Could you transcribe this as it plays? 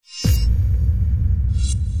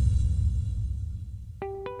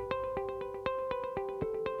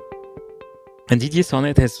And Didier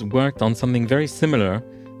Sonnet has worked on something very similar,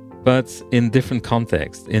 but in different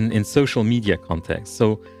contexts, in social media contexts.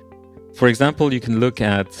 So, for example, you can look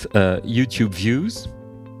at YouTube views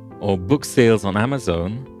or book sales on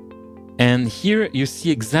Amazon. And here you see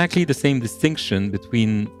exactly the same distinction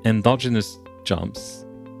between endogenous jumps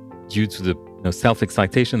due to the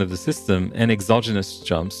self-excitation of the system and exogenous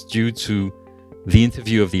jumps due to the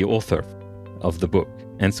interview of the author of the book.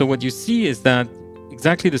 And so what you see is that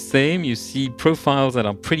exactly the same. You see profiles that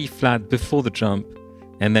are pretty flat before the jump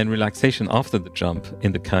and then relaxation after the jump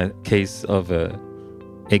in the case of a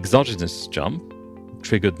exogenous jump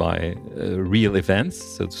triggered by real events,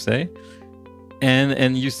 so to say.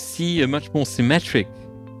 And you see a much more symmetric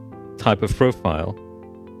type of profile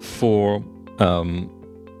for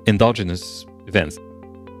endogenous events.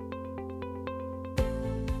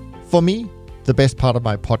 For me, the best part of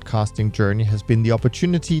my podcasting journey has been the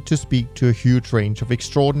opportunity to speak to a huge range of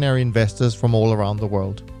extraordinary investors from all around the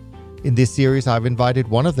world. In this series, I've invited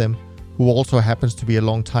one of them, who also happens to be a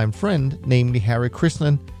longtime friend, namely Hari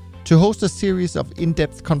Krishnan, to host a series of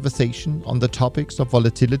in-depth conversation on the topics of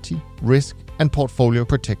volatility, risk, and portfolio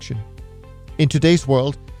protection. In today's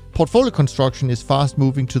world, portfolio construction is fast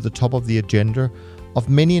moving to the top of the agenda of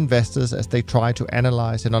many investors as they try to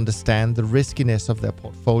analyze and understand the riskiness of their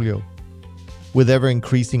portfolio. With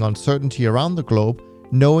ever-increasing uncertainty around the globe,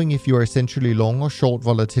 knowing if you are essentially long or short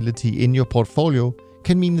volatility in your portfolio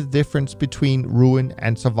can mean the difference between ruin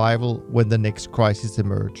and survival when the next crisis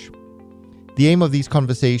emerge. The aim of these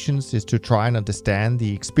conversations is to try and understand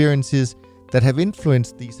the experiences that have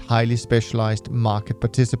influenced these highly specialized market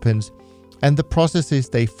participants and the processes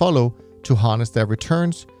they follow to harness their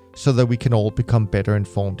returns so that we can all become better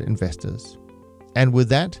informed investors. And with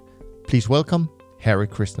that, please welcome Hari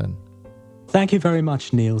Krishnan. Thank you very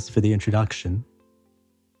much, Niels, for the introduction.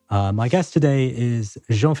 My guest today is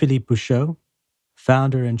Jean-Philippe Bouchot,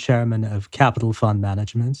 founder and chairman of Capital Fund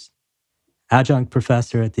Management, adjunct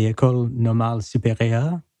professor at the École Normale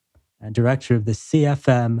Supérieure, and director of the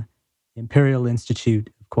CFM Imperial Institute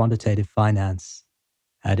of Quantitative Finance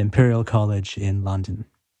at Imperial College in London.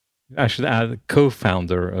 I should add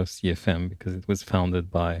co-founder of CFM because it was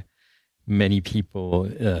founded by many people,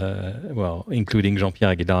 including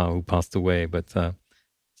Jean-Pierre Aguilar, who passed away. But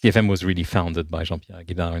CFM was really founded by Jean-Pierre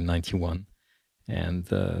Aguilar in 1991. And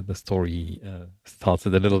the story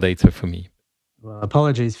started a little later for me. Well,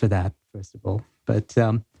 apologies for that, first of all. But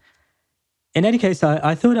in any case,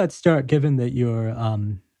 I thought I'd start, given that you're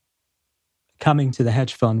coming to the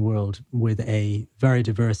hedge fund world with a very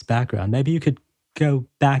diverse background. Maybe you could go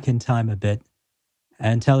back in time a bit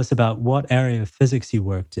and tell us about what area of physics you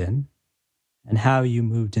worked in and how you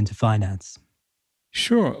moved into finance.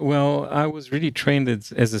 Sure. Well, I was really trained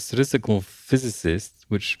as a statistical physicist,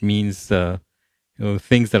 which means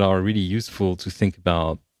things that are really useful to think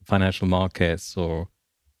about financial markets or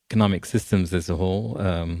economic systems as a whole.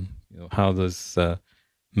 How does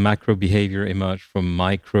macro behavior emerge from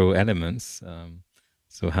micro elements?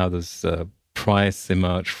 So how does price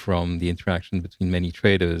emerge from the interaction between many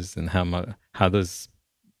traders, and how does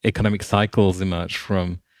economic cycles emerge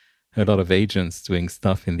from a lot of agents doing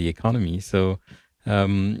stuff in the economy? So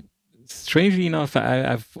strangely enough,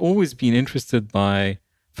 I've always been interested by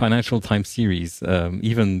financial time series,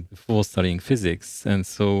 even before studying physics. And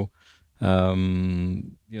so,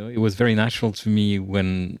 it was very natural to me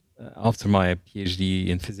when, after my PhD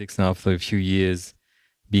in physics and after a few years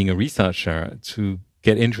being a researcher, to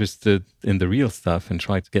get interested in the real stuff and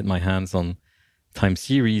try to get my hands on time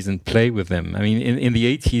series and play with them. I mean, in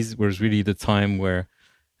the 80s was really the time where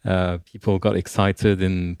people got excited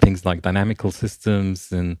in things like dynamical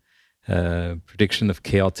systems and prediction of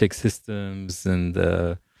chaotic systems and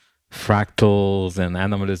fractals and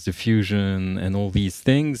anomalous diffusion and all these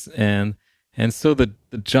things. And so the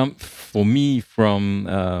jump for me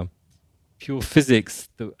from pure physics,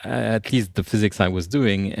 at least the physics I was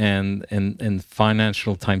doing, and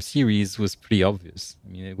financial time series was pretty obvious. I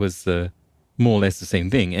mean, it was more or less the same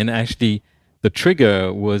thing. And actually, the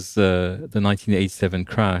trigger was the 1987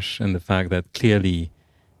 crash and the fact that clearly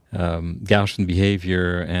Gaussian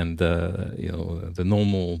behavior and the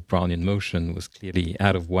normal Brownian motion was clearly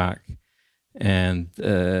out of whack, and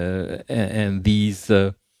these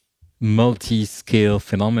multi-scale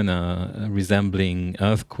phenomena resembling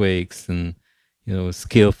earthquakes and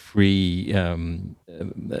scale-free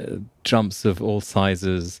jumps of all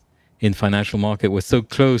sizes in financial market were so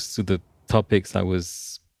close to the topics I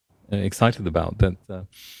was excited about that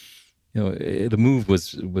the move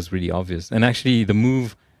was really obvious. And actually, the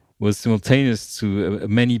move was simultaneous to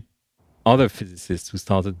many other physicists who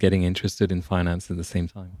started getting interested in finance at the same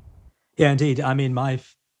time. Yeah, indeed. I mean, my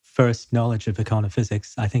first knowledge of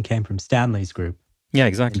econophysics, I think, came from Stanley's group. Yeah,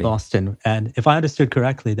 exactly. In Boston. And if I understood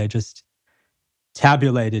correctly, they just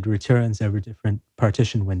tabulated returns over different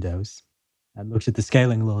partition windows and looked at the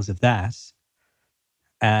scaling laws of that.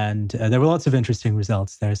 And there were lots of interesting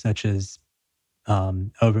results there, such as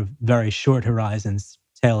over very short horizons,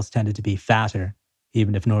 tails tended to be fatter,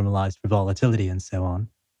 even if normalized for volatility and so on.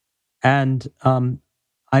 And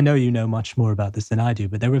I know you know much more about this than I do,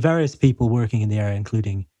 but there were various people working in the area,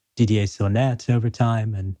 including Didier Sonnet over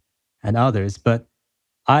time and others. But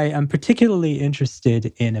I am particularly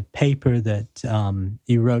interested in a paper that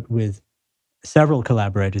you wrote with several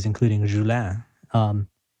collaborators, including Julien,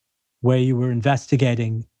 where you were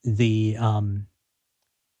investigating the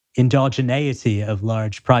endogeneity of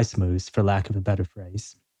large price moves, for lack of a better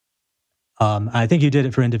phrase. I think you did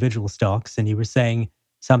it for individual stocks, and you were saying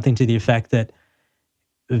something to the effect that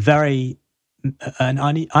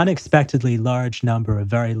an unexpectedly large number of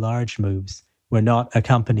very large moves were not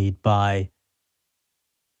accompanied by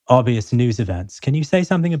obvious news events. Can you say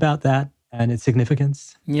something about that and its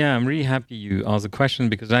significance? Yeah, I'm really happy you asked the question,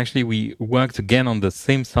 because actually we worked again on the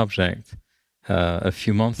same subject a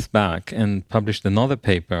few months back and published another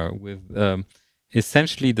paper with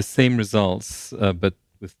essentially the same results, but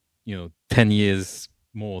with 10 years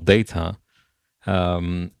more data,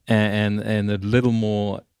 and a little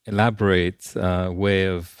more elaborate way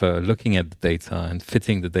of looking at the data and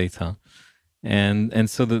fitting the data. And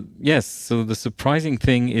so the surprising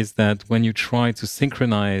thing is that when you try to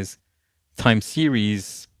synchronize time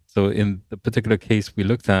series, so in the particular case we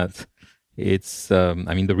looked at, it's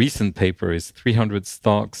the recent paper is 300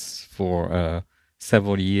 stocks for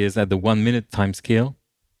several years at the 1 minute time scale.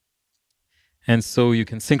 And so you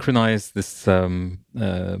can synchronize this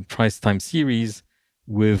price time series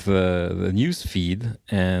with the news feed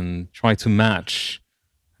and try to match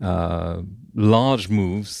large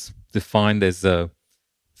moves defined as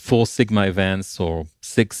 4 sigma events or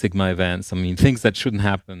 6 sigma events. Things that shouldn't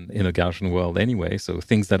happen in a Gaussian world anyway. So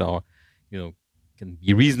things that are, can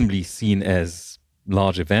be reasonably seen as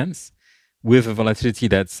large events with a volatility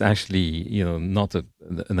that's actually, not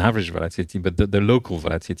an average volatility, but the local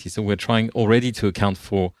volatility. So we're trying already to account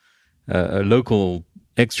for a local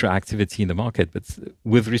extra activity in the market. But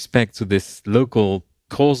with respect to this local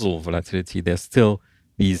causal volatility, there's still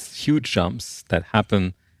these huge jumps that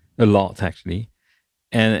happen a lot, actually.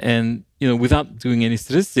 And without doing any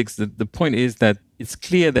statistics, the point is that it's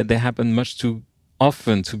clear that they happen much too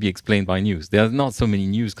often to be explained by news. There are not so many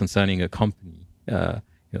news concerning a company.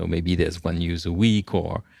 Maybe there's one news a week,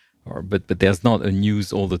 but there's not a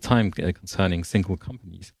news all the time concerning single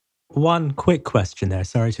companies. One quick question there.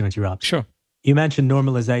 Sorry to interrupt. Sure. You mentioned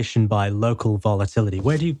normalization by local volatility.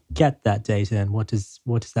 Where do you get that data, and what does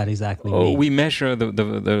that exactly mean? We measure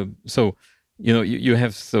you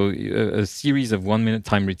have a series of 1 minute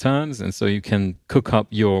time returns, and so you can cook up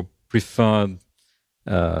your preferred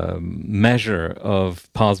measure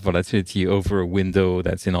of past volatility over a window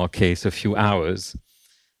that's, in our case, a few hours,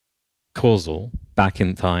 causal, back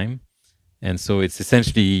in time. And so it's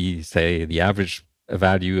essentially, say, the average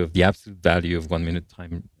value of the absolute value of 1 minute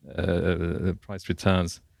time price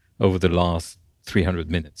returns over the last 300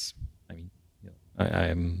 minutes. I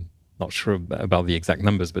am not sure about the exact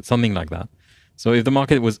numbers, but something like that. So if the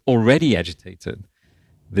market was already agitated,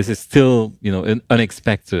 this is still,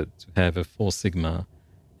 unexpected to have a 4 sigma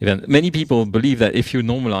event. Many people believe that if you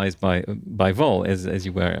normalize by vol, as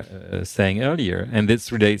you were saying earlier, and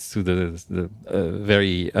this relates to the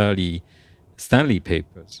very early Stanley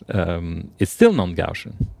papers, it's still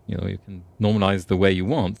non-Gaussian. You can normalize the way you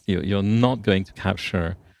want. You're not going to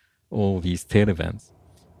capture all these tail events.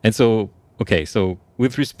 And so, so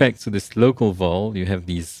with respect to this local vol, you have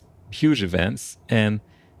these huge events, and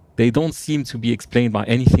they don't seem to be explained by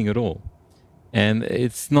anything at all. And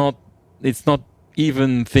it's not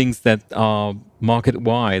even things that are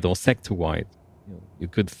market-wide or sector-wide. You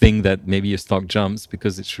could think that maybe a stock jumps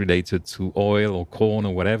because it's related to oil or corn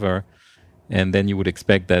or whatever, and then you would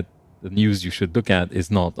expect that the news you should look at is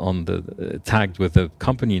not on the tagged with a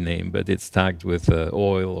company name, but it's tagged with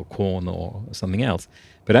oil or corn or something else.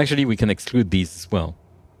 But actually, we can exclude these as well.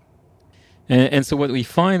 And so what we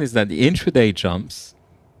find is that the intraday jumps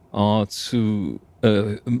are, to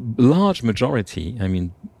a large majority,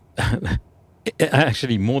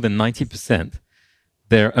 actually more than 90%,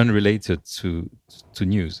 they're unrelated to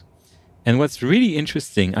news. And what's really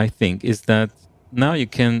interesting, I think, is that now you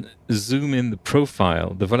can zoom in the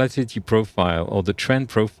profile, the volatility profile or the trend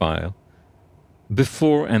profile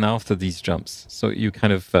before and after these jumps. So you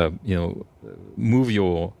kind of, move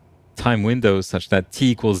your time window such that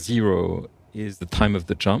t equals 0 is the time of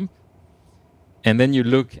the jump. and then you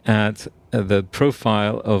look at the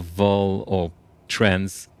profile of vol or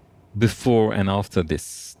trends before and after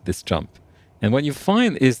this jump. And what you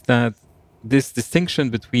find is that this distinction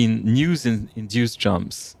between news-induced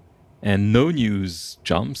jumps and no news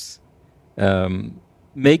jumps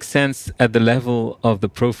makes sense at the level of the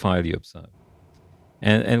profile you observe.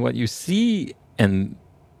 And what you see, and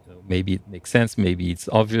maybe it makes sense, maybe it's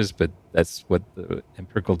obvious, but that's what the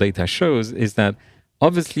empirical data shows, is that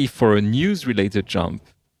obviously for a news-related jump,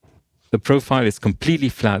 the profile is completely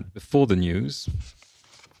flat before the news,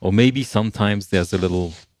 or maybe sometimes there's a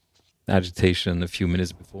little agitation a few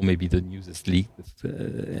minutes before, maybe the news is leaked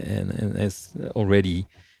and has already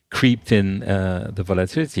creeped in the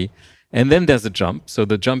volatility. And then there's a jump. So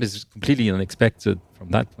the jump is completely unexpected from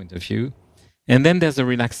that point of view. And then there's a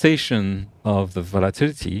relaxation of the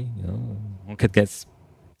volatility. Market gets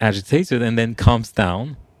agitated and then calms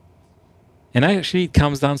down. And actually it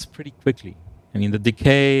calms down pretty quickly. I mean, the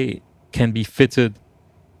decay can be fitted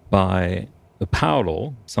by a power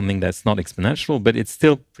law, something that's not exponential, but it's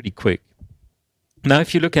still pretty quick. Now,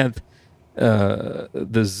 if you look at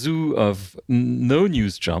the zoo of no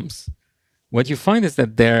news jumps, what you find is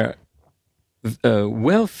that they're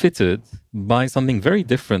well fitted by something very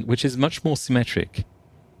different, which is much more symmetric.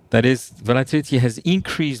 That is, volatility has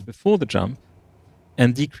increased before the jump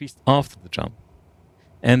and decreased after the jump.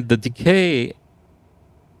 And the decay,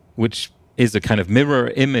 which is a kind of mirror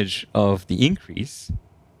image of the increase,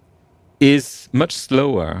 is much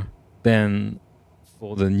slower than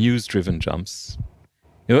for the news-driven jumps.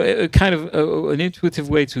 A kind of an intuitive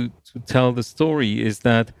way to tell the story is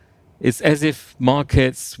that it's as if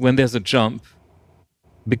markets, when there's a jump,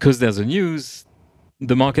 because there's a news,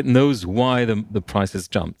 the market knows why the price has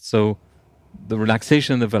jumped. So the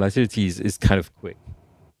relaxation of the volatility is kind of quick.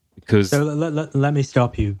 So let me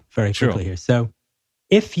stop you very quickly here. So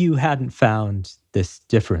if you hadn't found this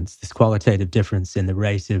difference, this qualitative difference in the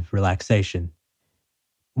rate of relaxation,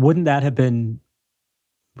 wouldn't that have been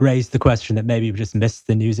raised the question that maybe we just missed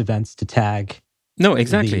the news events to tag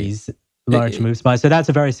these large moves by? So that's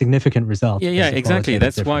a very significant result. Yeah, exactly.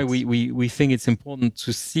 That's why we think it's important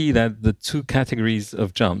to see that the two categories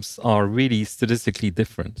of jumps are really statistically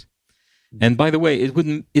different. And by the way,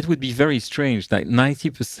 it would be very strange that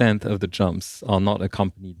 90% of the jumps are not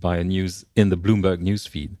accompanied by a news in the Bloomberg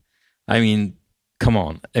newsfeed. I mean, come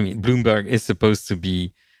on. I mean, Bloomberg is supposed to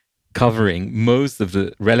be covering most of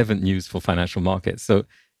the relevant news for financial markets. So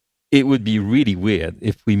it would be really weird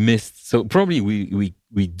if we missed. So probably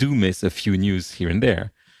we do miss a few news here and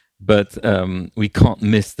there, but we can't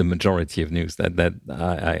miss the majority of news that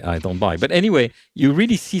I don't buy. But anyway, you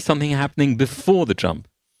really see something happening before the jump.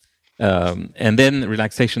 And then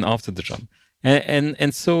relaxation after the jump.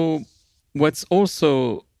 And so what's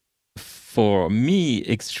also, for me,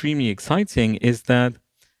 extremely exciting is that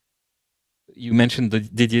you mentioned the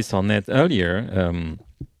Didier Sornet earlier.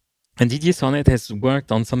 And Didier Sornet has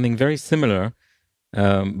worked on something very similar,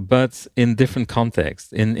 but in different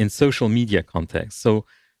contexts, in social media contexts. So,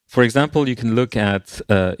 for example, you can look at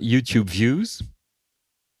YouTube views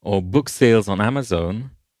or book sales on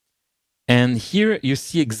Amazon. And here you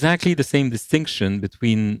see exactly the same distinction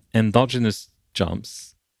between endogenous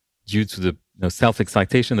jumps due to the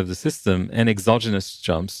self-excitation of the system and exogenous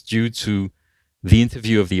jumps due to the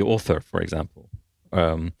interview of the author, for example,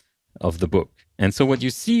 of the book. And so what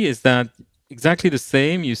you see is that exactly the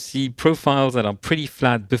same. You see profiles that are pretty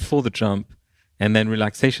flat before the jump and then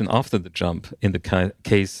relaxation after the jump in the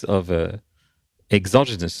case of a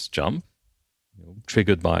exogenous jump,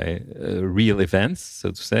 triggered by real events,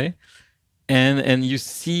 so to say. And you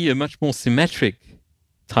see a much more symmetric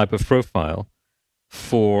type of profile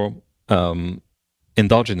for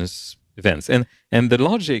endogenous events. And the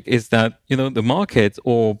logic is that, the market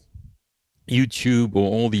or YouTube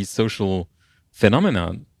or all these social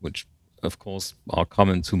phenomena, which of course are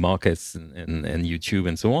common to markets and YouTube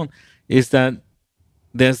and so on, is that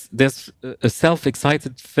there's a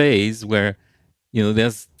self-excited phase where,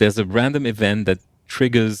 there's a random event that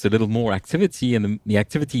triggers a little more activity, and the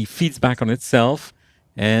activity feeds back on itself,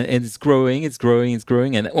 and it's growing.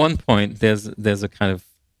 And at one point, there's a kind of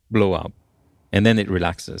blowout, and then it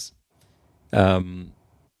relaxes.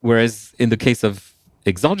 Whereas in the case of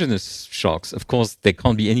exogenous shocks, of course, there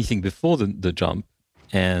can't be anything before the jump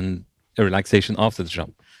and a relaxation after the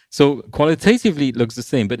jump. So qualitatively, it looks the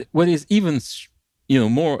same. But what is even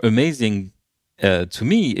more amazing to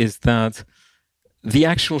me is that the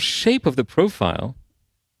actual shape of the profile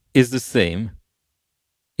is the same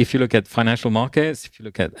if you look at financial markets, if you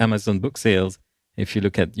look at Amazon book sales, if you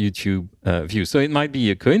look at YouTube views. So it might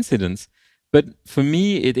be a coincidence, but for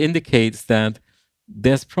me, it indicates that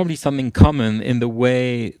there's probably something common in the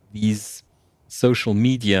way these social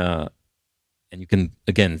media, and you can,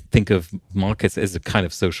 again, think of markets as a kind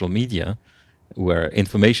of social media where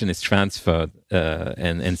information is transferred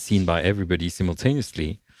and seen by everybody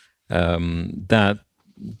simultaneously, that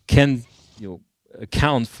can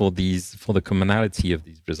account for the commonality of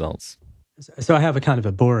these results. So I have a kind of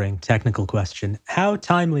a boring technical question. How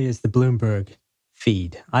timely is the Bloomberg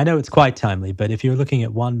feed? I know it's quite timely, but if you're looking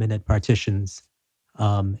at 1 minute partitions,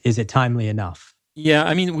 is it timely enough? Yeah,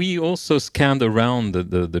 I mean, we also scanned around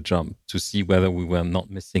the jump to see whether we were not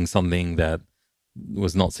missing something that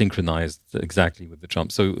was not synchronized exactly with the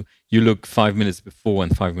jump. So you look 5 minutes before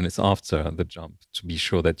and 5 minutes after the jump to be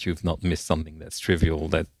sure that you've not missed something that's trivial,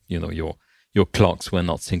 that your clocks were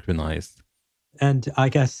not synchronized. And I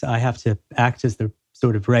guess I have to act as the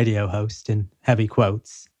sort of radio host in heavy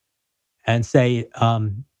quotes and say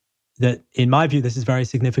that, in my view, this is very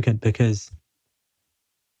significant because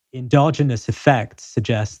endogenous effects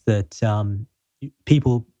suggest that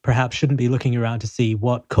people perhaps shouldn't be looking around to see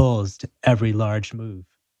what caused every large move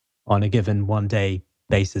on a given one-day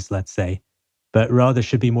basis, let's say, but rather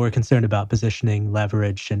should be more concerned about positioning,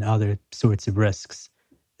 leverage, and other sorts of risks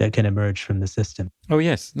that can emerge from the system. Oh,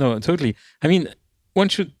 yes. No, totally. I mean, one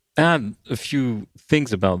should add a few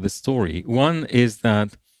things about this story. One is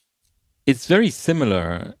that it's very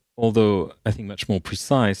similar, although I think much more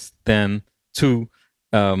precise than to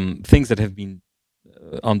things that have been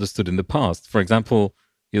understood in the past. For example,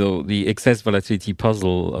 the excess volatility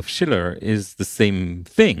puzzle of Shiller is the same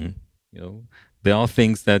thing. There are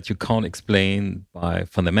things that you can't explain by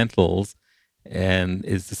fundamentals, and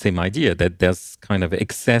it's the same idea that there's kind of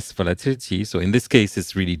excess volatility. So in this case,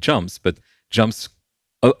 it's really jumps, but jumps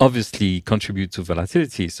obviously contribute to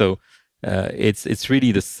volatility. So it's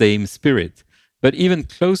really the same spirit. But even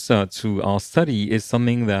closer to our study is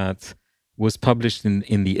something that was published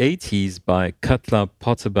in the 80s by Cutler,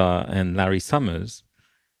 Potteber, and Larry Summers.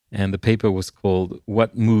 And the paper was called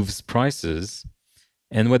What Moves Prices?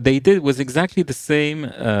 And what they did was exactly the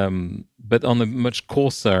same, but on a much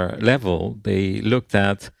coarser level. They looked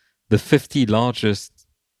at the 50 largest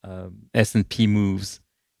S&P moves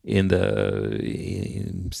since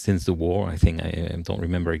the war. I think I don't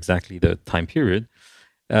remember exactly the time period.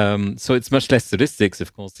 So it's much less statistics.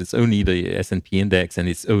 Of course, it's only the S&P index, and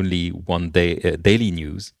it's only one day daily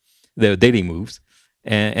news, the daily moves.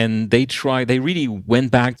 And they really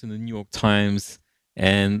went back to the New York Times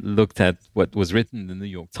and looked at what was written in the New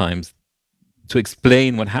York Times to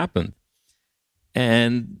explain what happened.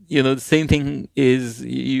 And, the same thing is,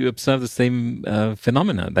 you observe the same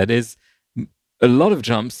phenomena. That is, a lot of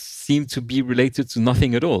jumps seem to be related to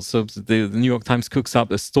nothing at all. So the New York Times cooks up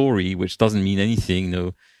a story which doesn't mean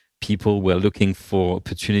anything. People were looking for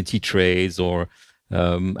opportunity trades, or,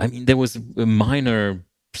 there was a minor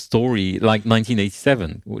story like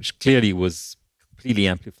 1987, which clearly was completely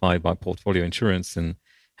amplified by portfolio insurance and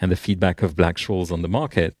the feedback of Black-Scholes on the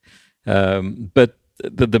market. But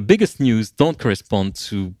the biggest news don't correspond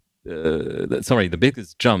to, the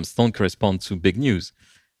biggest jumps don't correspond to big news.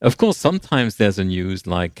 Of course, sometimes there's a news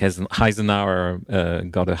like Eisenhower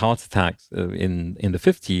got a heart attack in the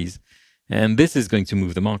 50s, and this is going to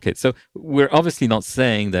move the market. So we're obviously not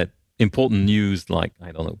saying that important news like,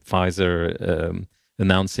 Pfizer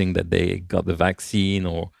announcing that they got the vaccine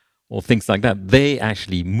or things like that, they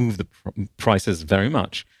actually move the prices very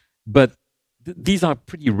much. But these are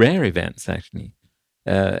pretty rare events, actually.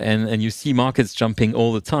 And you see markets jumping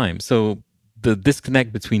all the time. So the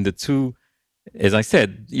disconnect between the two, as I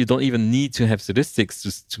said, you don't even need to have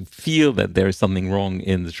statistics to feel that there is something wrong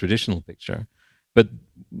in the traditional picture. But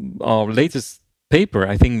our latest paper,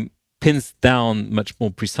 I think, pins down much more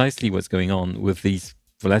precisely what's going on with these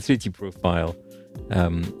volatility profile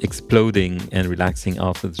exploding and relaxing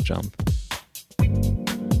after the jump.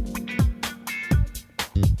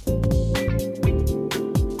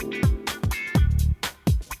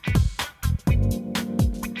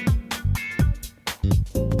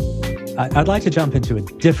 I'd like to jump into a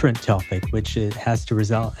different topic, which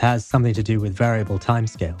has something to do with variable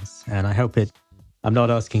timescales. And I hope I'm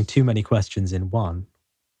not asking too many questions in one.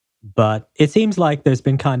 But it seems like there's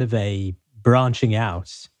been kind of a branching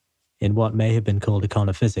out in what may have been called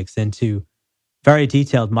econophysics into very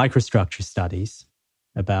detailed microstructure studies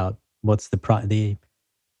about what's the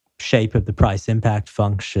shape of the price impact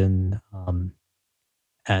function,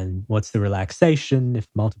 and what's the relaxation if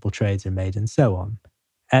multiple trades are made, and so on.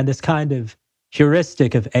 And this kind of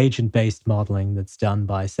heuristic of agent-based modeling that's done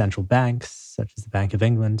by central banks, such as the Bank of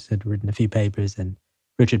England had written a few papers, and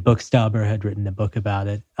Richard Buchstaber had written a book about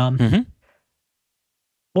it.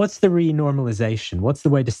 what's the renormalization? What's the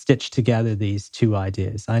way to stitch together these two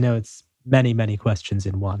ideas? I know it's many, many questions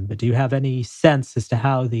in one, but do you have any sense as to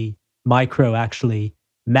how the micro actually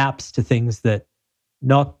maps to things that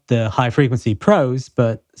not the high frequency pros,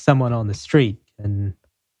 but someone on the street can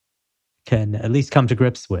at least come to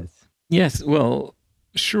grips with? Yes, well,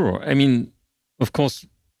 sure. I mean, of course,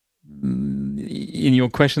 in your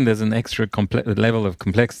question, there's an extra level of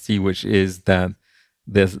complexity, which is that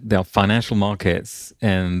there are financial markets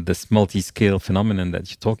and this multi-scale phenomenon that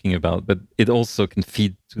you're talking about, but it also can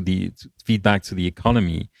feed back to the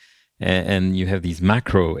economy, and you have these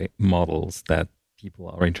macro models that people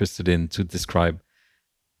are interested in to describe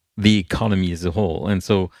the economy as a whole. And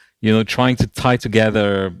so, trying to tie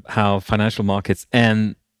together how financial markets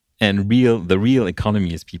and the real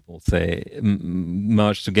economy, as people say,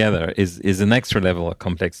 merge together is an extra level of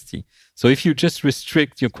complexity. So if you just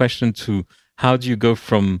restrict your question to how do you go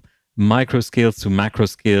from micro scales to macro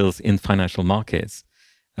scales in financial markets,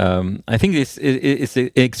 I think it's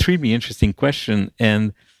an extremely interesting question,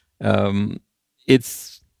 and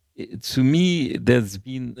to me, there's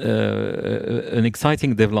been an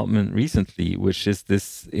exciting development recently, which is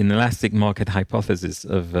this inelastic market hypothesis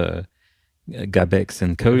of Gabex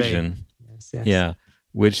and Kojin. Yes. Yeah,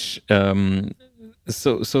 which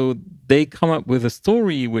so they come up with a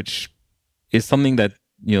story which is something that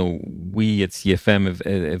we at CFM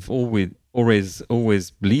have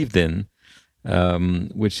always believed in,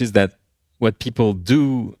 which is that what people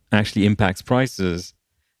do actually impacts prices,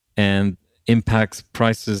 and impacts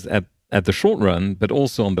prices at the short run, but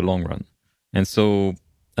also on the long run. And so,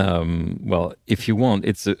 well, if you want,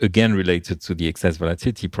 it's again related to the excess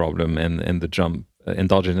volatility problem and the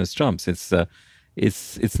endogenous jumps.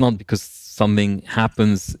 It's not because something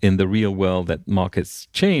happens in the real world that markets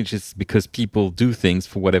change. It's because people do things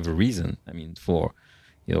for whatever reason. I mean, for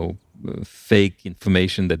fake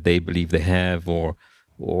information that they believe they have, or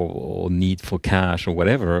need for cash or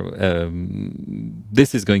whatever,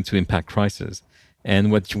 this is going to impact prices.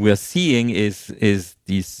 And what we're seeing is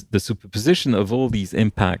the superposition of all these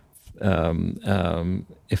impact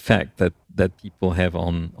effect that people have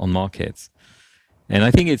on markets. And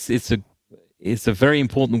I think it's a very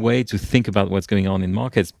important way to think about what's going on in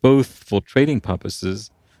markets, both for trading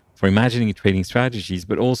purposes, for imagining trading strategies,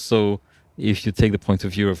 but also if you take the point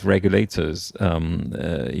of view of regulators,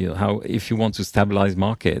 how if you want to stabilize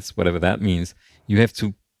markets, whatever that means, you have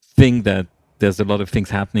to think that there's a lot of things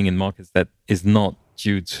happening in markets that is not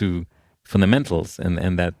due to fundamentals,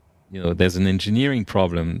 and that there's an engineering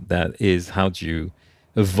problem that is how do you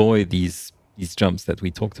avoid these jumps that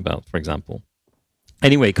we talked about, for example.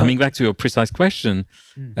 Anyway, coming back to your precise question,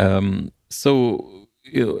 so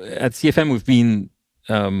at CFM we've been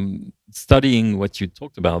studying what you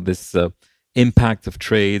talked about, this impact of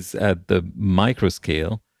trades at the micro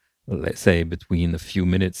scale, let's say between a few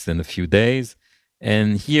minutes and a few days.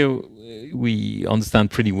 And here we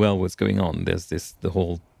understand pretty well what's going on. There's the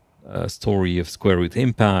whole story of square root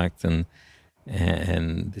impact, and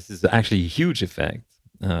this is actually a huge effect.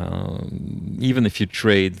 Even if you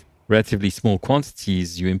trade relatively small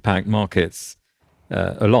quantities, you impact markets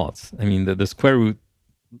a lot. I mean, the square root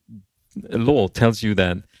law tells you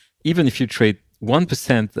that even if you trade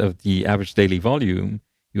 1% of the average daily volume,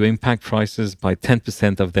 you impact prices by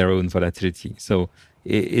 10% of their own volatility. So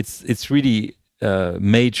it's really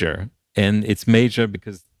major, and it's major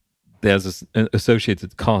because there's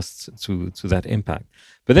associated costs to that impact.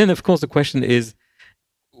 But then, of course, the question is,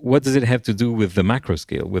 what does it have to do with the macro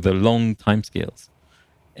scale, with the long time scales?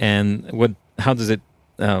 And how does it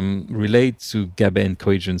relate to Gabay and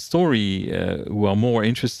Kojin's story, who are more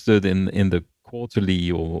interested in the quarterly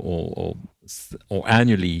or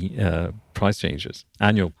annually price changes,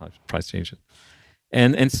 annual price changes.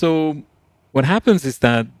 And so what happens is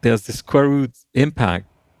that there's this square root impact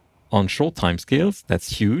on short time scales.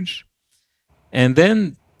 That's huge. And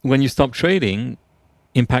then when you stop trading,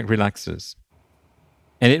 impact relaxes.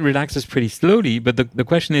 And it relaxes pretty slowly, but the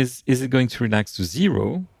question is it going to relax to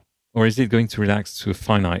zero, or is it going to relax to a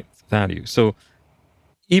finite value? So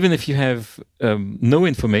even if you have no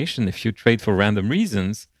information, if you trade for random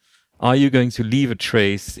reasons, are you going to leave a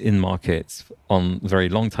trace in markets on very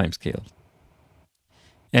long time scales?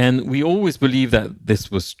 And we always believed that this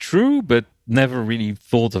was true, but never really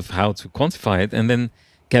thought of how to quantify it. And then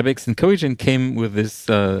Gabex and Kojin came with this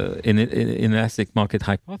inelastic market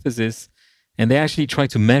hypothesis, and they actually try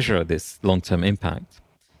to measure this long-term impact.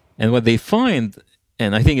 And what they find,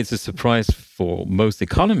 and I think it's a surprise for most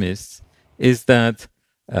economists, is that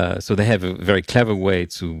so they have a very clever way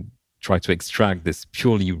to try to extract this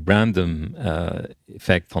purely random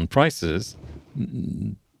effect on prices.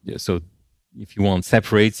 So if you want,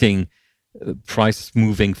 separating prices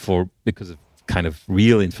moving because of kind of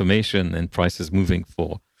real information and prices moving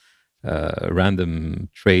for random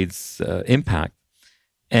trades impact.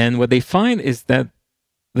 And what they find is that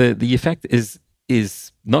the effect is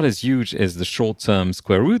not as huge as the short-term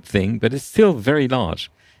square root thing, but it's still very large.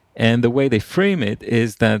 And the way they frame it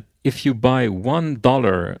is that if you buy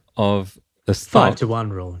 $1 of a stock,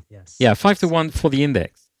 5-to-1 rule, yes. Yeah, 5-to-1 for the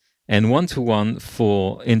index and 1-to-1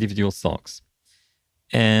 for individual stocks.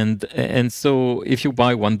 And so if you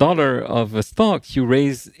buy $1 of a stock, you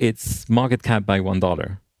raise its market cap by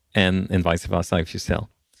 $1, and vice versa if you sell.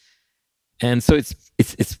 And so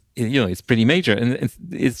it's pretty major. And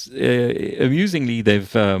it's amusingly,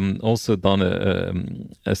 they've also done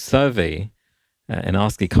a survey and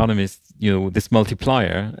asked economists, this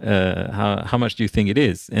multiplier, how much do you think it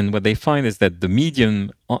is? And what they find is that the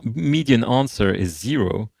median answer is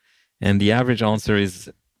 0, and the average answer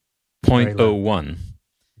is 0.01.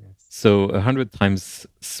 So 100 times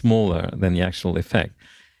smaller than the actual effect.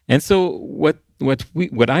 And so what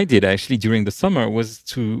I did actually during the summer was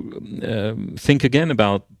to think again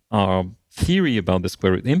about our theory about the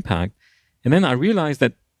square root impact. And then I realized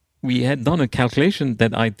that we had done a calculation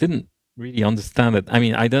that I didn't really understand.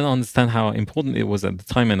 I didn't understand how important it was at the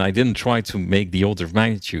time, and I didn't try to make the order of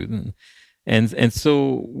magnitude. And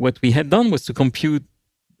so what we had done was to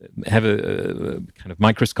have a kind of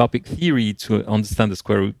microscopic theory to understand the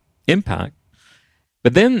square root impact.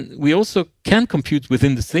 But then we also can compute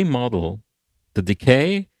within the same model the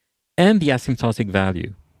decay and the asymptotic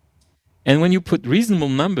value. And when you put reasonable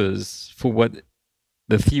numbers for what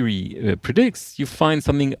the theory predicts, you find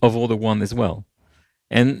something of order 1 as well.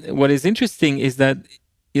 And what is interesting is that,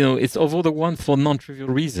 it's of order 1 for non-trivial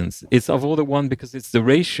reasons. It's of order 1 because it's the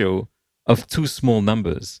ratio of 2 small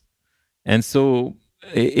numbers. And so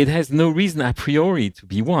it has no reason a priori to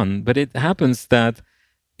be 1, but it happens that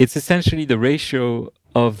it's essentially the ratio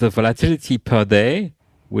of the volatility per day,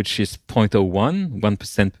 which is 0.01,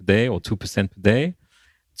 1% per day or 2% per day,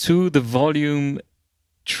 to the volume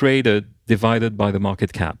traded divided by the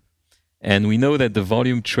market cap. And we know that the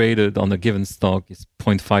volume traded on a given stock is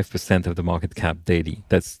 0.5% of the market cap daily.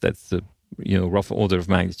 That's the rough order of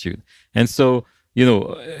magnitude. And so,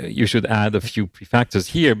 you should add a few prefactors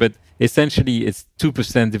here, but essentially it's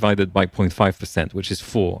 2% divided by 0.5%, which is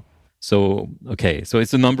 4. So, okay, so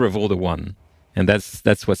it's a number of order 1. And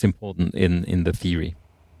that's what's important in the theory.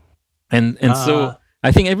 And so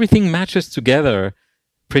I think everything matches together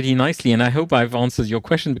pretty nicely. And I hope I've answered your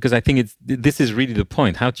question, because I think this is really the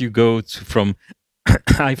point. How do you go from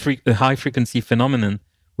a high frequency phenomenon,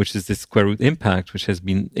 which is this square root impact, which has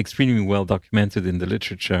been extremely well documented in the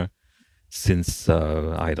literature since, in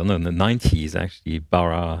the 90s, actually.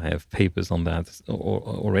 Barra have papers on that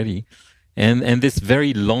already. And this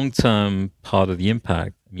very long-term part of the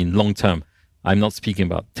impact, long-term, I'm not speaking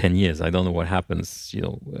about 10 years. I don't know what happens,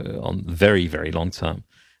 on very, very long term.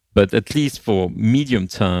 But at least for medium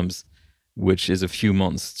terms, which is a few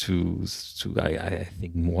months to I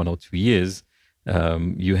think 1 or 2 years,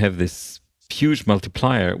 you have this huge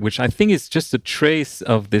multiplier, which I think is just a trace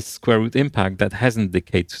of this square root impact that hasn't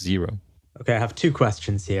decayed to 0. Okay, I have 2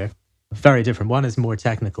 questions here. Very different. One is more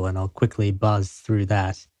technical, and I'll quickly buzz through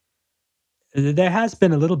that. There has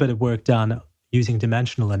been a little bit of work done using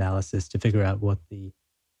dimensional analysis to figure out what the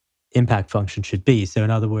impact function should be. So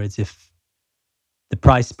in other words, if the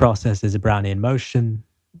price process is a Brownian motion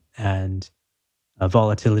and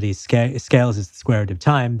volatility scales as the square root of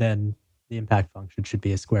time, then the impact function should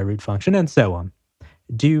be a square root function, and so on.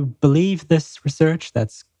 Do you believe this research?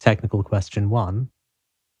 That's technical question 1.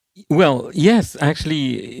 Well, yes,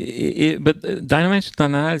 actually, but dimensional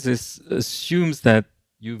analysis assumes that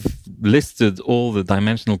you've listed all the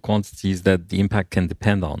dimensional quantities that the impact can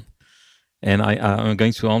depend on. And I'm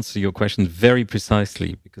going to answer your question very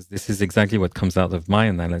precisely, because this is exactly what comes out of my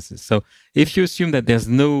analysis. So if you assume that there's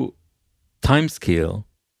no time scale,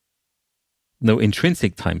 no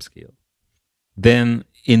intrinsic time scale, then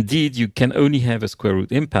indeed you can only have a square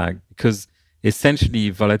root impact, because essentially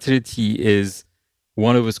volatility is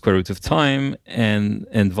 1 over square root of time,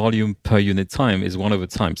 and volume per unit time is 1 over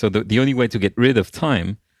time. So the only way to get rid of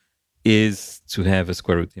time is to have a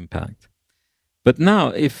square root impact. But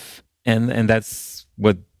now and that's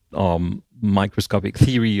what microscopic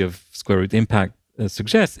theory of square root impact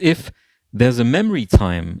suggests, if there's a memory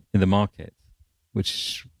time in the market,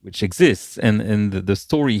 which exists, and the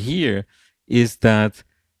story here is that,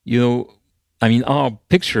 our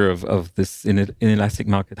picture of this inelastic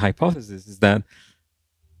market hypothesis is that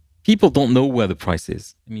people don't know where the price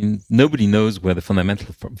is. Nobody knows where the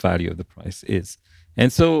fundamental value of the price is.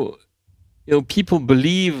 And so people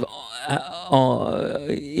believe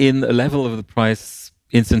in a level of the price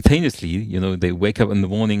instantaneously. They wake up in the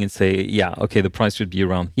morning and say, yeah, okay, the price should be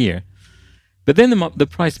around here. But then the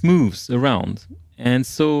price moves around. And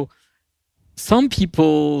so some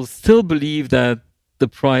people still believe that the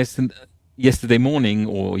price yesterday morning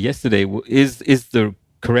or yesterday is the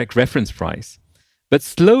correct reference price. But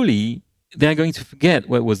slowly, they're going to forget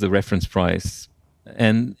what was the reference price.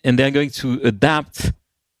 And they're going to adapt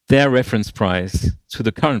their reference price to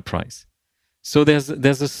the current price. So there's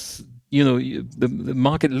this, the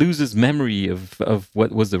market loses memory of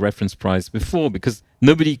what was the reference price before, because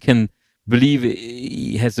nobody can believe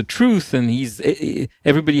he has the truth, and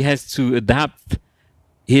everybody has to adapt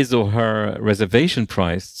his or her reservation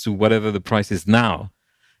price to whatever the price is now.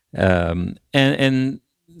 And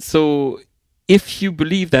so if you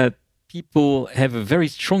believe that people have a very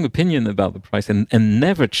strong opinion about the price and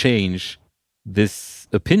never change this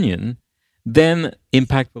opinion, then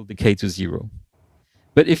impact will decay to zero.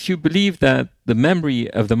 But if you believe that the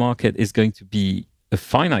memory of the market is going to be a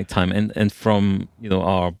finite time, and from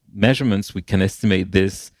our measurements, we can estimate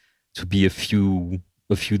this to be a few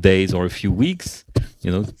days or a few weeks,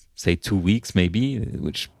 say 2 weeks maybe,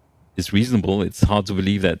 which is reasonable. It's hard to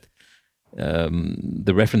believe that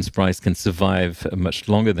the reference price can survive much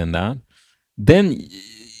longer than that. Then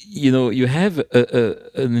you have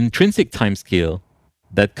an intrinsic time scale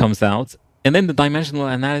that comes out, and then the dimensional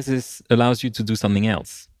analysis allows you to do something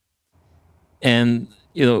else. And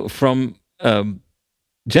from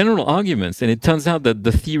general arguments, and it turns out that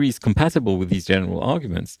the theory is compatible with these general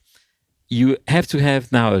arguments, you have to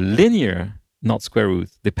have now a linear, not square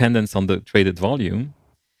root, dependence on the traded volume.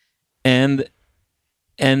 And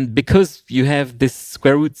because you have this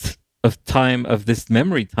square root of time, of this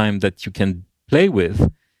memory time that you can play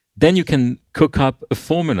with, then you can cook up a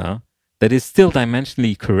formula that is still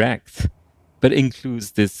dimensionally correct, but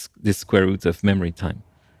includes this square root of memory time.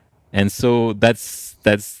 And so that's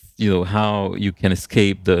how you can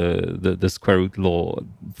escape the square root law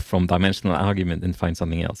from dimensional argument and find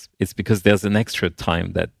something else. It's because there's an extra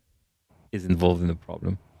time that is involved in the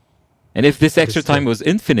problem. And if this extra time was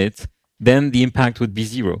infinite, then the impact would be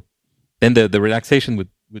zero. Then the relaxation would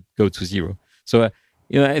go to zero. So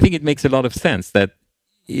I think it makes a lot of sense that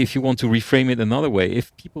if you want to reframe it another way,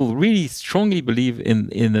 if people really strongly believe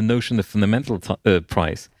in the notion of fundamental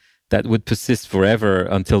price that would persist forever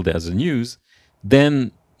until there's a news,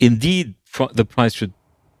 then indeed the price should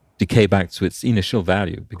decay back to its initial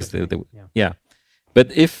value, because yeah.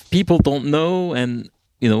 But if people don't know and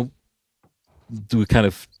do kind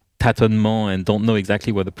of tâtonnement and don't know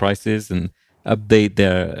exactly what the price is and update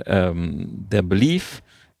their belief,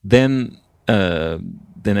 then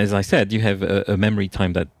as I said, you have a memory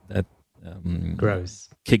time that grows,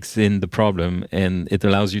 kicks in the problem, and it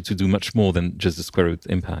allows you to do much more than just the square root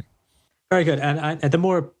impact. Very good. And the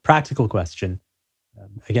more practical question,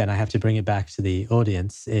 again, I have to bring it back to the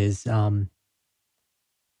audience, is do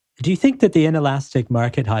you think that the inelastic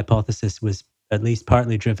market hypothesis was at least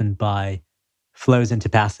partly driven by flows into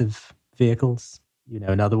passive vehicles?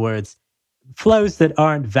 In other words, flows that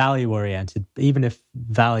aren't value oriented, even if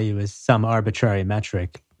value is some arbitrary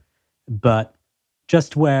metric, but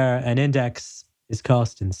just where an index is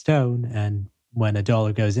cast in stone, and when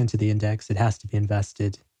 $1 goes into the index, it has to be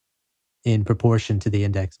invested in proportion to the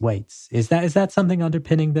index weights. Is that something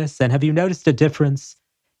underpinning this? And have you noticed a difference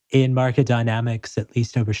in market dynamics, at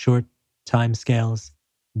least over short time scales,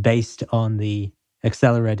 based on the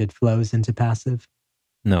accelerated flows into passive?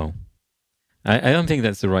 No, I don't think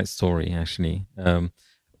that's the right story, actually,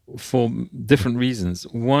 for different reasons.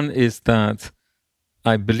 One is that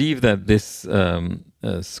I believe that this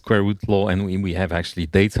square root law, and we have actually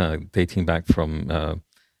data dating back from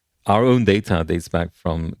our own data dates back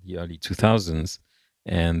from the early 2000s,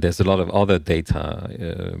 and there's a lot of other data.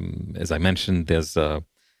 As I mentioned, there's the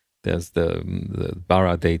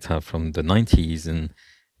Barra data from the 90s,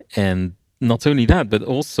 and not only that, but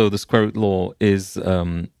also the square root law is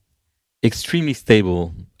extremely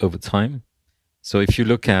stable over time. So if you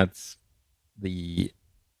look at the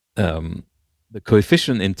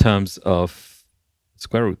coefficient in terms of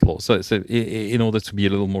square root law, so in order to be a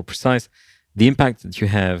little more precise, the impact that you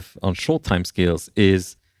have on short time scales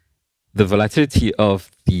is the volatility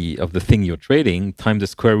of the thing you're trading times the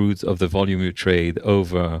square root of the volume you trade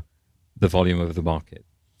over the volume of the market.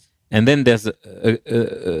 And then there's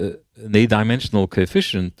an adimensional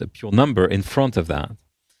coefficient, a pure number in front of that.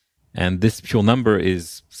 And this pure number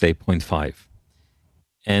is, say, 0.5.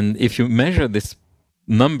 And if you measure this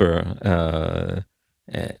number,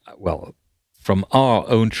 from our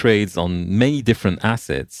own trades on many different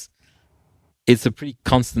assets, it's a pretty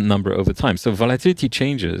constant number over time. So volatility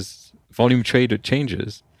changes, volume traded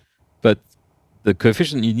changes, but the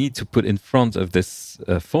coefficient you need to put in front of this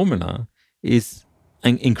formula is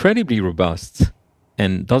incredibly robust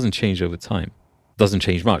and doesn't change over time. Doesn't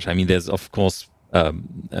change much. I mean, there's of course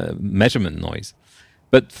measurement noise,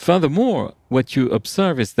 but furthermore, what you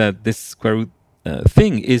observe is that this square root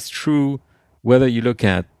thing is true whether you look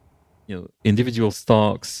at individual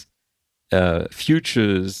stocks,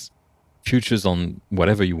 futures on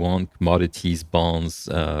whatever you want, commodities, bonds,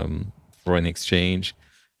 foreign exchange.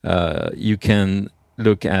 You can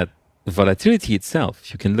look at volatility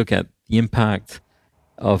itself. You can look at the impact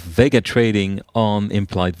of Vega trading on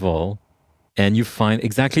implied vol, and you find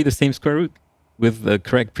exactly the same square root with the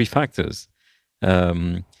correct prefactors.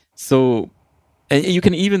 So, and you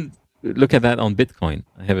can even look at that on Bitcoin.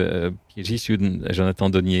 I have a PhD student,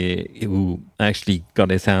 Jonathan Donnier, who actually got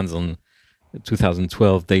his hands on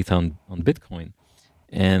 2012 data on Bitcoin.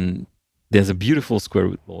 And there's a beautiful square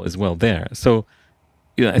root law as well there. So,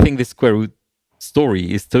 I think this square root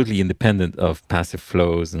story is totally independent of passive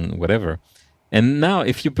flows and whatever. And now,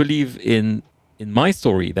 if you believe in my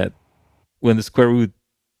story that when the square root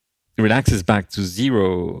relaxes back to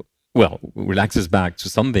zero, relaxes back to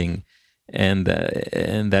something, and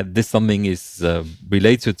that this something is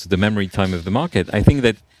related to the memory time of the market, I think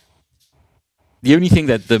that the only thing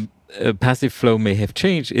that the passive flow may have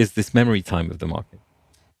changed is this memory time of the market.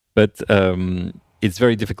 But it's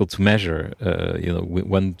very difficult to measure.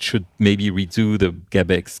 One should maybe redo the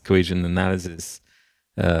Gabex cohesion analysis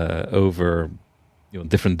over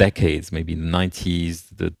different decades, maybe the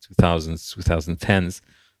 90s, the 2000s, 2010s,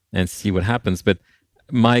 and see what happens. But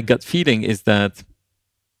my gut feeling is that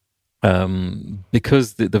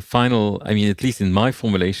because the final, at least in my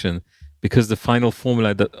formulation, because the final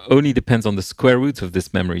formula that only depends on the square root of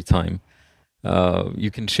this memory time,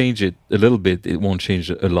 you can change it a little bit. It won't change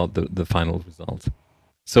a lot the final result.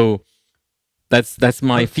 So that's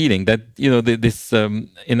my feeling that this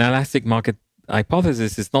inelastic market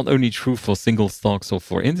hypothesis is not only true for single stocks or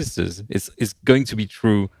for indices. It's going to be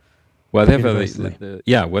true whatever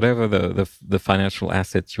the financial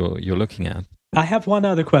assets you're looking at. I have one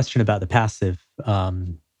other question about the passive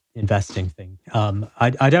investing thing.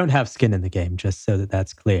 I don't have skin in the game, just so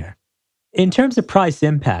that's clear. In terms of price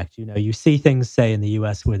impact, you see things, say, in the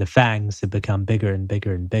US where the FANGs have become bigger and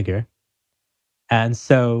bigger and bigger. And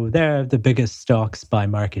so they're the biggest stocks by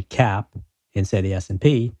market cap in, say, the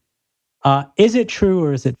S&P. Is it true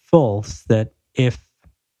or is it false that if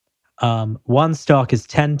one stock is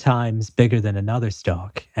 10 times bigger than another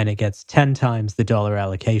stock and it gets 10 times the dollar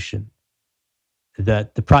allocation,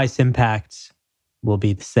 that the price impact will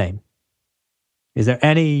be the same? Is there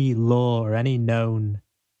any law or any known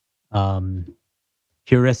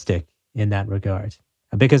heuristic in that regard?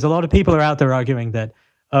 Because a lot of people are out there arguing that,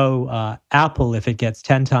 Apple, if it gets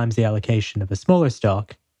 10 times the allocation of a smaller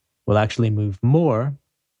stock, will actually move more.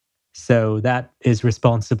 So that is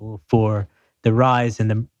responsible for the rise in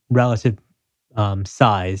the relative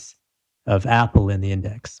size of Apple in the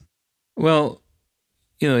index. Well,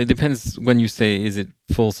 it depends when you say, is it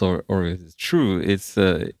false or is it true? It's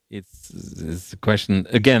a question.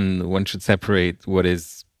 Again, one should separate what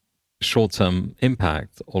is short-term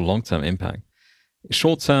impact or long-term impact.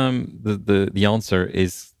 Short-term, the answer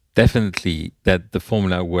is definitely that the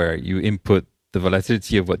formula where you input the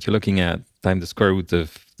volatility of what you're looking at times the square root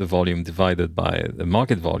of the volume divided by the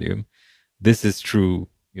market volume. This is true,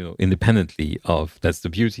 independently of, that's the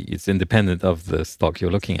beauty. It's independent of the stock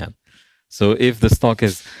you're looking at. So if the stock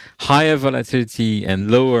has higher volatility and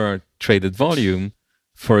lower traded volume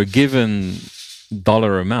for a given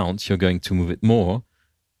dollar amount, you're going to move it more.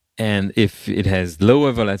 And if it has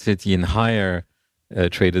lower volatility and higher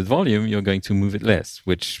traded volume, you're going to move it less,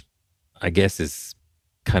 which I guess is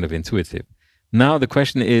kind of intuitive. Now the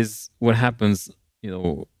question is, what happens,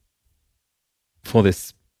 for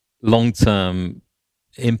this long-term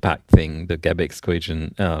impact thing, the Gabex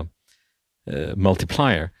cohesion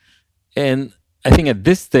multiplier? And I think at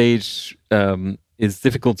this stage, it's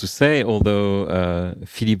difficult to say, although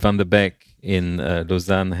Philippe van der Beek in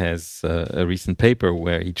Lausanne has a recent paper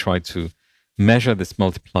where he tried to measure this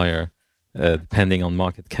multiplier depending on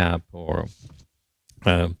market cap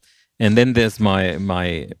and then there's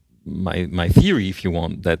my theory, if you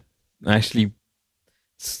want, that actually,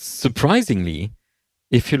 surprisingly,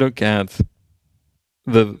 if you look at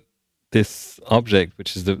this object,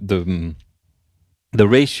 which is the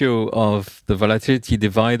ratio of the volatility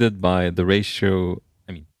divided by the ratio,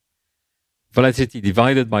 volatility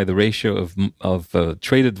divided by the ratio of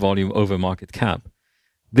traded volume over market cap,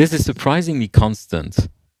 this is surprisingly constant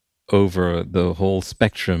over the whole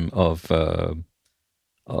spectrum of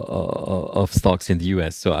stocks in the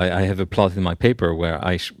US. So I have a plot in my paper where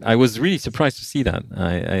I was really surprised to see that.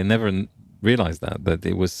 I never realized that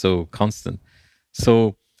it was so constant.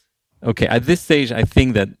 So, okay, at this stage, I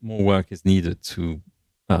think that more work is needed to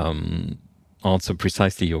answer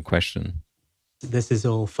precisely your question. This is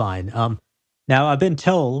all fine. Now, I've been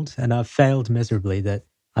told, and I've failed miserably, that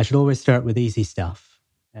I should always start with easy stuff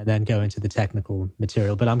and then go into the technical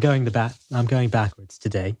material. But I'm going backwards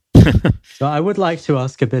today. So I would like to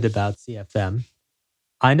ask a bit about CFM.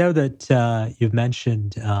 I know that you've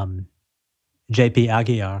mentioned JP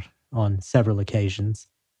Aguiar on several occasions.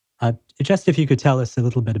 Just if you could tell us a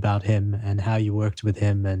little bit about him and how you worked with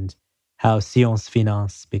him and how Sciences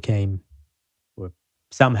Finance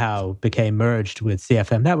somehow became merged with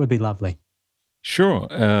CFM, that would be lovely. Sure.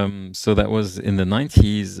 So that was in the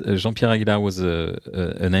 90s. Jean-Pierre Aguilar was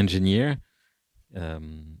an engineer,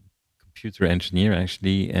 computer engineer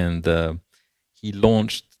actually, and he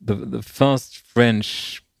launched the first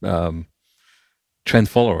French trend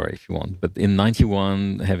follower, if you want. But in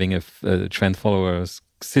 91, having a trend follower,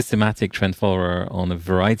 systematic trend follower on a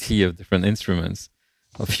variety of different instruments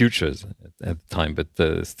of futures at the time, but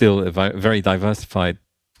still a very diversified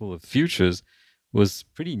pool of futures, was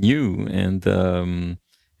pretty new, and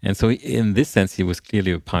so in this sense he was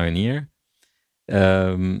clearly a pioneer.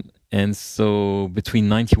 And so between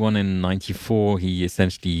 91 and 94, he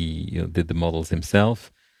essentially did the models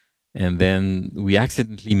himself, and then we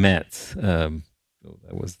accidentally met.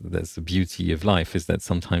 That's the beauty of life, is that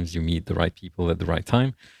sometimes you meet the right people at the right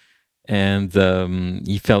time. And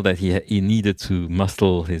he felt that he needed to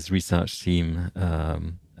muscle his research team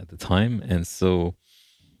at the time, and so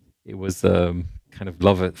it was kind of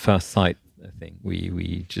love at first sight. I think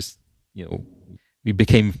we just we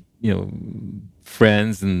became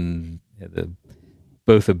friends and had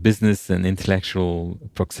both a business and intellectual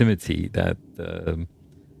proximity that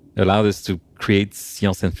allowed us to create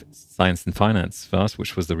Science and Finance first,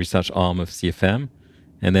 which was the research arm of CFM.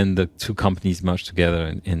 And then the two companies merged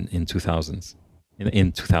together in 2000s.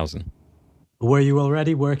 In 2000. Were you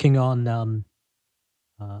already working on,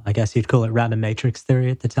 I guess you'd call it random matrix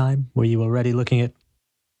theory at the time? Were you already looking at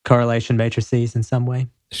correlation matrices in some way?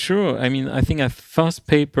 Sure. I mean, I think our first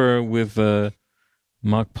paper with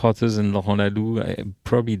Mark Potters and Laurent Laloux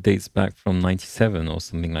probably dates back from 97 or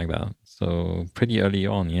something like that. So pretty early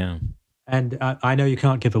on, yeah. And I know you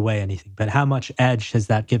can't give away anything, but how much edge has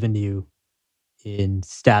that given you in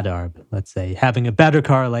StatArb, let's say, having a better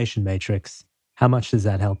correlation matrix? How much does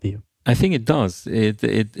that help you? I think it does.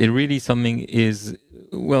 It really something is,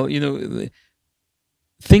 well,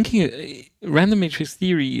 thinking random matrix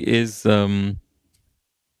theory is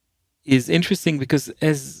interesting because,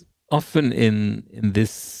 as often in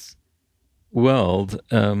this world,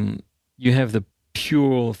 you have the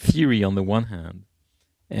pure theory on the one hand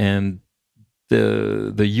and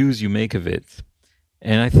the use you make of it.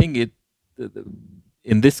 And I think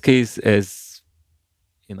in this case, as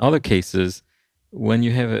in other cases, when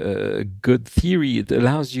you have a good theory, it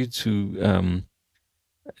allows you to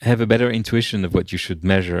have a better intuition of what you should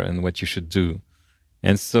measure and what you should do.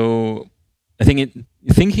 And so I think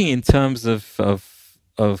thinking in terms of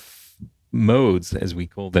modes, as we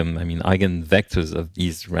call them, I mean, eigenvectors of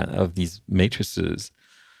these matrices,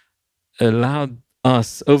 allowed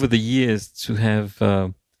us over the years to have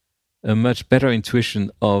a much better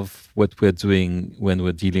intuition of what we're doing when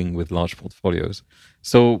we're dealing with large portfolios.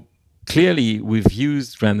 So clearly, we've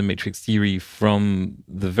used random matrix theory from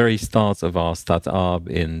the very start of our StatArb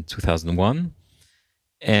in 2001,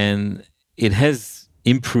 and it has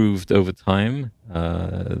improved over time.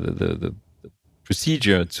 The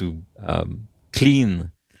procedure to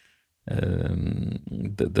clean the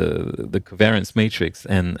covariance matrix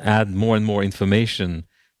and add more and more information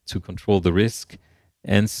to control the risk.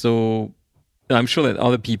 And so I'm sure that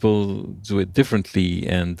other people do it differently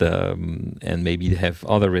and maybe have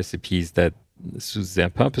other recipes that suit their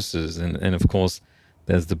purposes. And of course,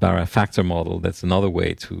 there's the Barra factor model. That's another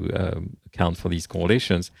way to account for these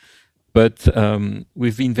correlations. But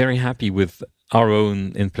we've been very happy with our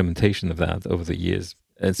own implementation of that over the years,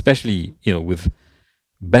 especially with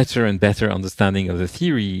better and better understanding of the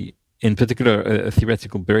theory. In particular, a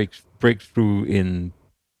theoretical breakthrough in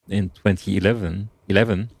 2011.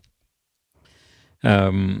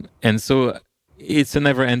 And so it's a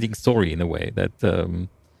never-ending story in a way that the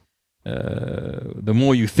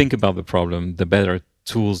more you think about the problem, the better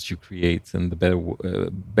tools you create and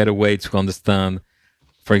the better way to understand.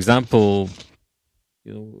 For example,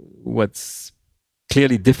 what's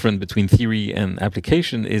clearly different between theory and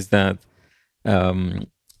application is that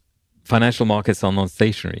financial markets are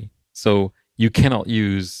non-stationary. So you cannot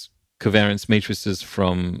use covariance matrices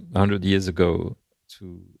from 100 years ago to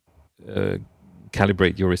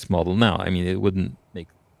calibrate your risk model now. I mean, it wouldn't make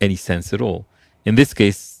any sense at all. In this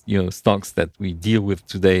case, stocks that we deal with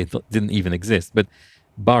today didn't even exist. But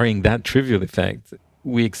barring that trivial effect,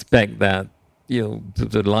 we expect that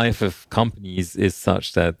the life of companies is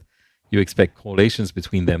such that you expect correlations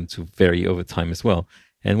between them to vary over time as well.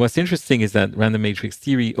 And what's interesting is that random matrix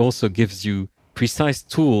theory also gives you precise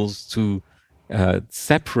tools to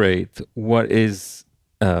separate what is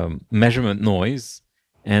measurement noise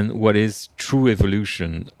and what is true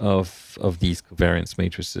evolution of these covariance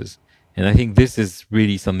matrices. And I think this is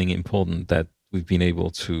really something important that we've been able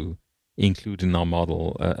to include in our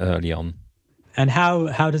model early on. And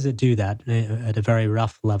how does it do that at a very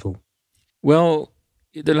rough level? Well,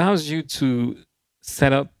 it allows you to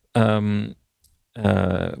set up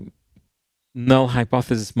null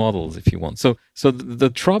hypothesis models if you want. So the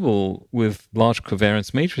trouble with large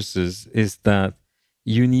covariance matrices is that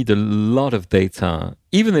you need a lot of data.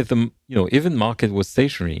 Even if even market was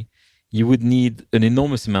stationary, you would need an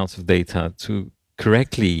enormous amount of data to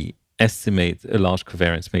correctly estimate a large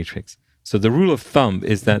covariance matrix. So the rule of thumb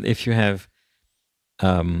is that if you have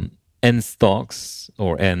n stocks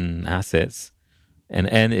or n assets, and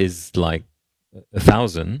n is like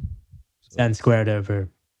 1,000. N squared over.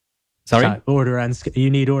 Sorry? Order n. You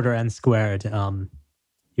need order n squared.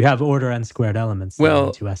 You have order n squared elements that you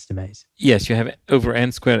need to estimate. Yes, you have over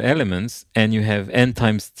n squared elements, and you have n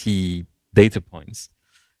times t data points.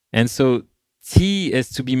 And so t is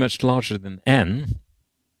to be much larger than n.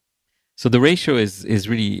 So the ratio is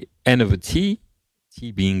really n over t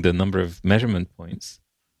being the number of measurement points.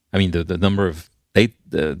 I mean, the number of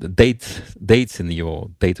dates in your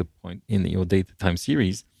data point, in your data time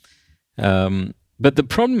series. But the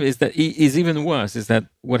problem is that it is even worse, is that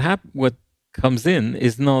what comes in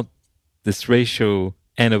is not this ratio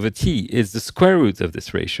n over t, is the square root of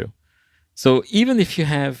this ratio. So even if you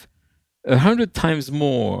have 100 times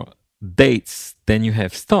more dates than you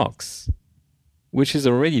have stocks, which is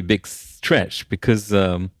already a big stretch, because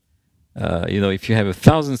if you have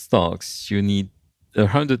 1,000 stocks, you need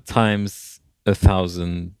 100 times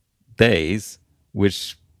 1,000 days,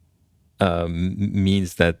 which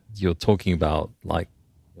means that you're talking about like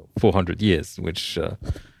 400 years, which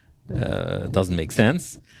doesn't make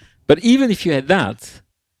sense. But even if you had that,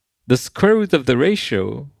 the square root of the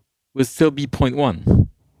ratio would still be 0.1.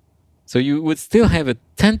 So you would still have a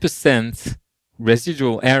 10%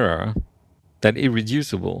 residual error that is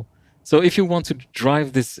irreducible. So if you want to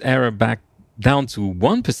drive this error back down to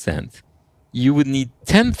 1%, you would need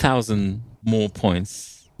 10,000 more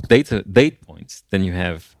points, date points, than you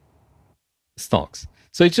have stocks.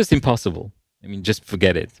 So it's just impossible. I mean, just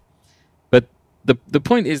forget it. But the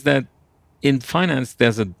point is that in finance,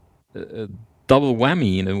 there's a double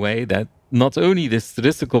whammy in a way, that not only this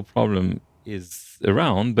statistical problem is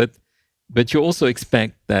around, but you also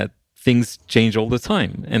expect that things change all the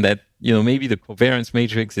time, and that maybe the covariance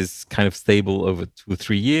matrix is kind of stable over 2 or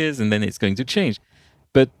 3 years, and then it's going to change.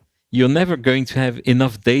 But you're never going to have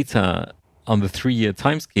enough data on the 3-year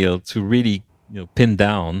timescale to really pin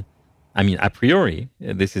down. I mean, a priori,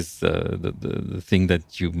 this is the thing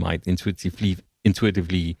that you might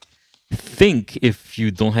intuitively think if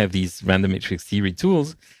you don't have these random matrix theory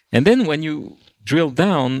tools. And then when you drill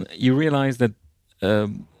down, you realize that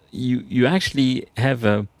you actually have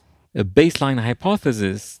a baseline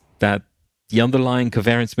hypothesis that the underlying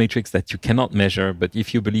covariance matrix that you cannot measure, but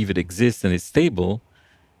if you believe it exists and is stable,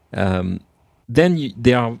 then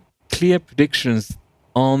there are clear predictions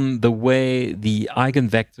on the way the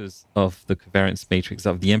eigenvectors of the covariance matrix,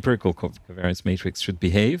 of the empirical covariance matrix, should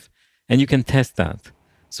behave, and you can test that.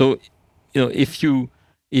 So, if you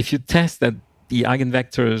test that the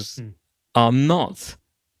eigenvectors are not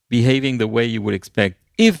behaving the way you would expect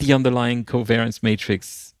if the underlying covariance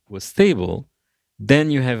matrix was stable,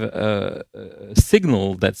 then you have a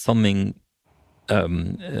signal that something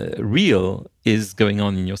real is going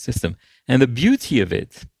on in your system. And the beauty of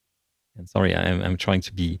it, and sorry, I'm trying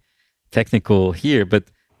to be technical here, but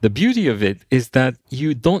the beauty of it is that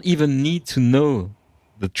you don't even need to know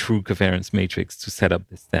the true covariance matrix to set up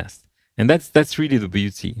this test. And that's really the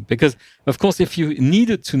beauty. Because, of course, if you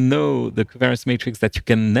needed to know the covariance matrix that you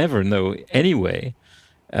can never know anyway,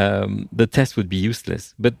 the test would be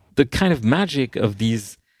useless. But the kind of magic of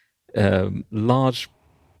these large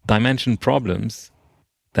dimension problems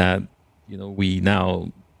that we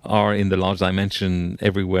now are in the large dimension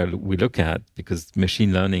everywhere we look at, because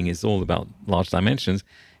machine learning is all about large dimensions,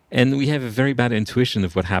 and we have a very bad intuition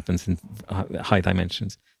of what happens in high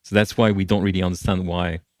dimensions. So that's why we don't really understand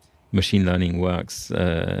why machine learning works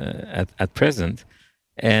at present.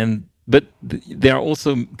 But there are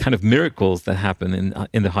also kind of miracles that happen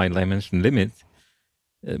in the high dimension limit,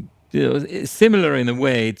 similar in a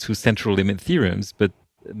way to central limit theorems, but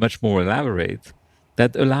much more elaborate,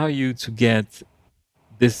 that allow you to get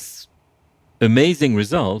this amazing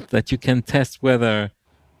result that you can test whether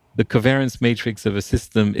the covariance matrix of a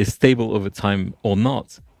system is stable over time or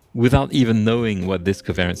not, without even knowing what this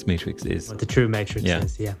covariance matrix is. What the true matrix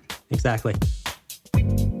is, yeah, exactly.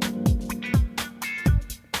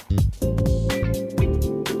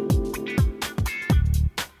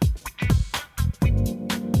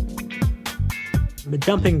 But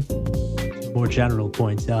jumping to more general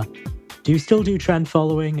points, do you still do trend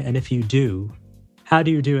following? And if you do, how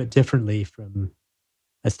do you do it differently from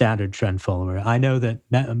a standard trend follower? I know that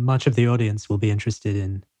much of the audience will be interested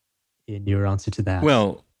in your answer to that.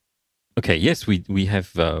 Well, okay, yes, we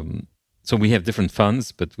have so we have different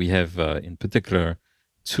funds, but we have in particular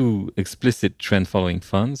 2 explicit trend following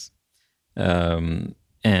funds, and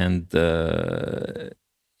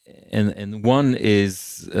one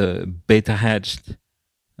is beta hedged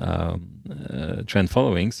trend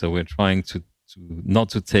following. So we're trying to not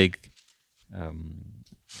to take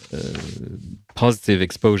positive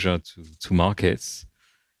exposure to markets.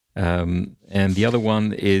 And the other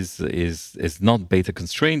one is not beta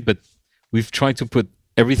constrained, but we've tried to put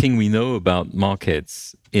everything we know about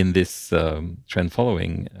markets in this trend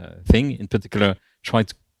following thing. In particular, try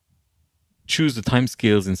to choose the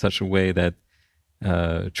timescales in such a way that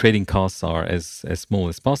trading costs are as small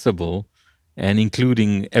as possible, and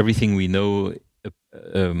including everything we know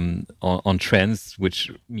on trends,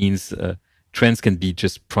 which means trends can be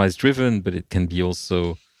just price driven, but it can be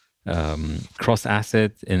also cross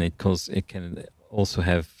asset, and it can also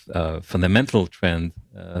have fundamental trend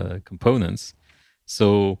components.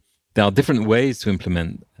 So there are different ways to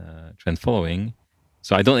implement trend following.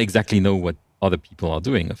 So I don't exactly know what other people are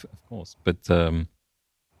doing, of course, but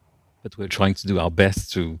we're trying to do our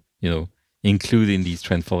best to include in these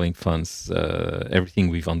trend following funds everything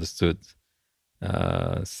we've understood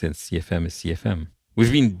since CFM is CFM.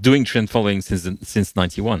 We've been doing trend following since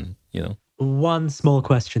 91. One small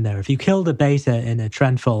question there: if you kill the beta in a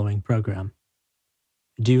trend following program,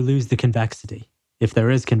 do you lose the convexity? If there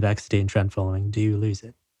is convexity in trend following, do you lose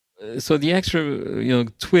it? So the extra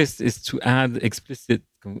twist is to add explicit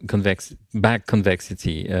back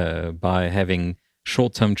convexity by having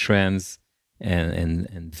short-term trends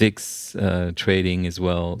and VIX trading as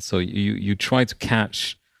well. So you try to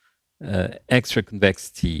catch extra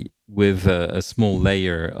convexity with a small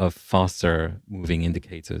layer of faster moving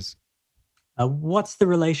indicators. What's the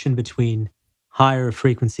relation between higher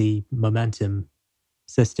frequency momentum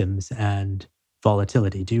systems and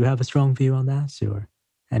volatility? Do you have a strong view on that, or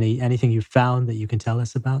anything you've found that you can tell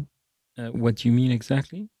us about? What do you mean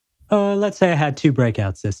exactly? Let's say I had 2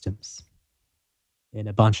 breakout systems in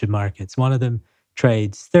a bunch of markets. One of them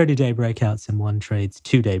trades 30-day breakouts and one trades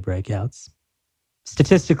 2-day breakouts.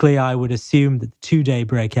 Statistically, I would assume that the 2-day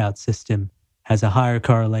breakout system has a higher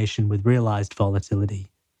correlation with realized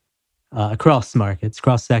volatility across markets,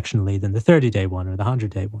 cross-sectionally, than the 30-day one or the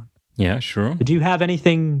 100-day one. Yeah, sure. But do you have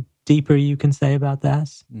anything deeper you can say about that?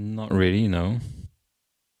 Not really, no.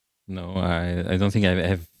 No, I don't think I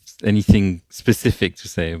have anything specific to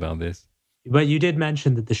say about this. But you did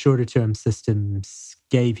mention that the shorter-term systems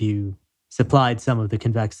supplied some of the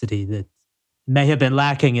convexity that may have been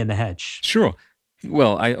lacking in the hedge. Sure.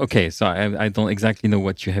 Well, so I don't exactly know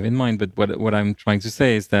what you have in mind, but what I'm trying to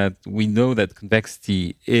say is that we know that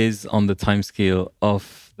convexity is on the timescale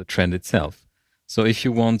of the trend itself. So if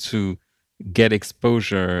you want to get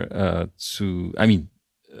exposure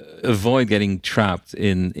avoid getting trapped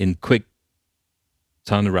in quick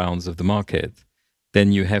turnarounds of the market,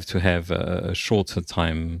 then you have to have a shorter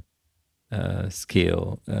time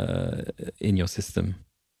scale in your system.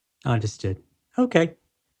 Understood. Okay.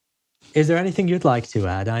 Is there anything you'd like to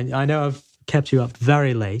add? I know I've kept you up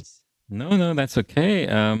very late. No, that's okay.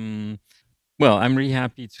 Well, I'm really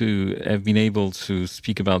happy to have been able to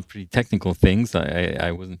speak about pretty technical things.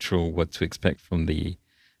 I wasn't sure what to expect from the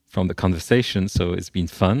conversation, so it's been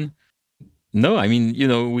fun. No, I mean,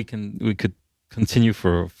 we could continue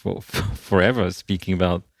for forever speaking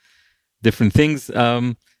about different things.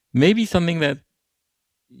 Maybe something that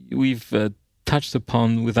we've touched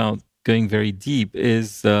upon without going very deep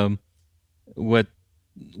is what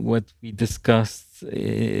we discussed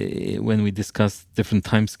when we discussed different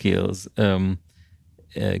timescales,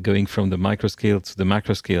 going from the microscale to the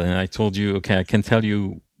macroscale. And I told you, okay, I can tell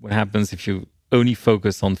you what happens if you only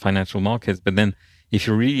focus on financial markets, but then if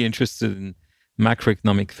you're really interested in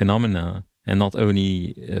macroeconomic phenomena, and not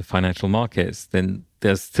only financial markets, then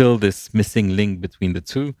there's still this missing link between the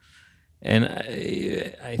two. And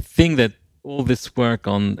I think that all this work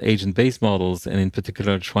on agent-based models, and in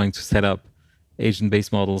particular trying to set up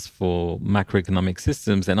agent-based models for macroeconomic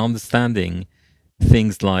systems and understanding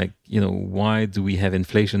things like, why do we have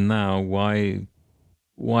inflation now? Why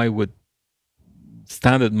would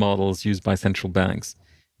standard models used by central banks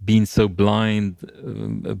being so blind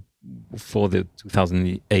for the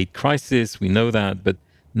 2008 crisis? We know that, but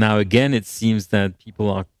now again, it seems that people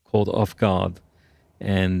are caught off guard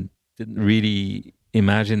and didn't really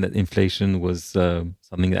imagine that inflation was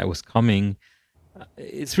something that was coming.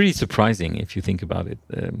 It's really surprising if you think about it.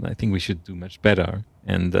 I think we should do much better,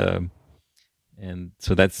 and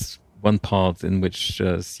so that's one part in which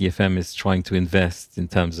CFM is trying to invest in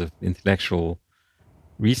terms of intellectual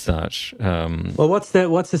research. Well, what's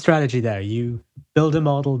the strategy there? You build a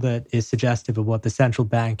model that is suggestive of what the central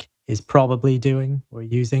bank is probably doing or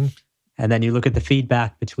using, and then you look at the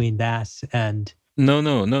feedback between that and no.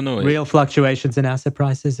 real fluctuations in asset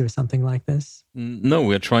prices or something like this. No,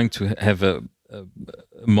 we're trying to have a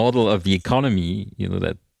model of the economy,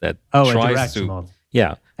 that tries to model.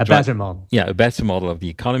 Yeah, a better model. Yeah, a better model of the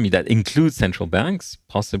economy that includes central banks,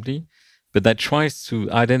 possibly, but that tries to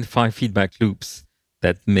identify feedback loops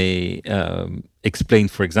that may explain,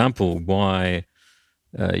 for example, why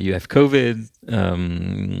you have COVID.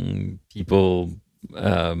 People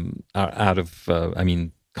are out of,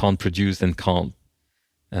 can't produce and can't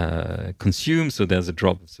consume, so there's a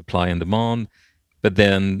drop of supply and demand. But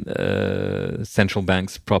then central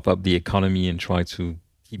banks prop up the economy and try to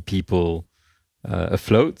keep people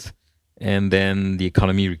afloat, and then the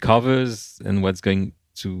economy recovers, and what's going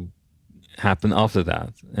to happen after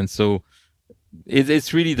that? And so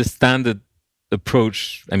it's really the standard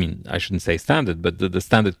approach. I mean, I shouldn't say standard, but the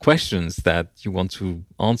standard questions that you want to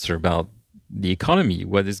answer about the economy,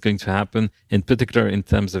 what is going to happen, in particular in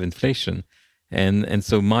terms of inflation. And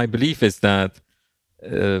so my belief is that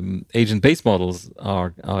agent-based models are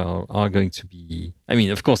going to be. I mean,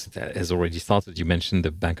 of course, it has already started. You mentioned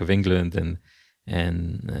the Bank of England and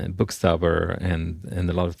Bookstaber and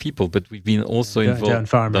a lot of people, but we've been also involved.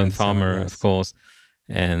 Dan Farmer, of course,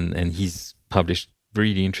 and he's published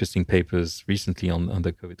really interesting papers recently on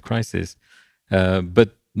the COVID crisis.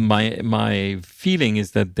 But my feeling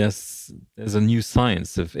is that there's a new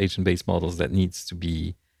science of agent-based models that needs to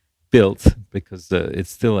be built, because it's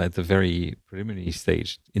still at the very preliminary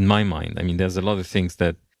stage in my mind. I mean, there's a lot of things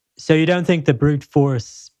that. So you don't think the brute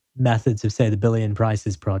force methods of, say, the Billion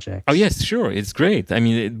Prices project? Oh yes, sure, it's great. I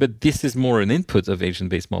mean, but this is more an input of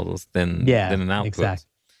agent-based models than an output. Exactly.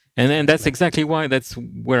 And that's exactly why that's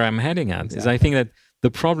where I'm heading at. Exactly. Is I think that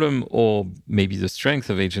the problem, or maybe the strength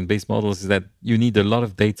of agent-based models, is that you need a lot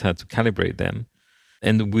of data to calibrate them,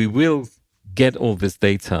 and we will get all this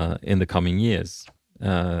data in the coming years.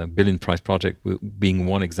 Billion Price project being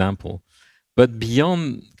one example. But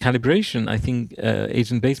beyond calibration, I think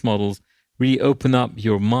agent-based models really open up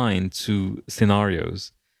your mind to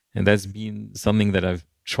scenarios, and that's been something that I've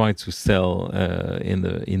tried to sell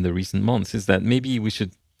in the recent months. Is that maybe we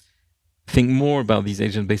should think more about these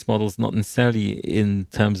agent-based models, not necessarily in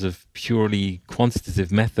terms of purely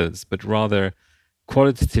quantitative methods, but rather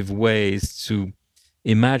qualitative ways to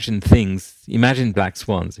imagine things. Imagine black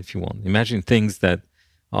swans, if you want. Imagine things that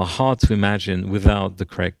are hard to imagine without the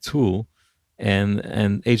correct tool.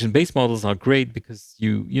 And agent-based models are great because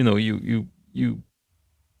you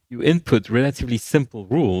input relatively simple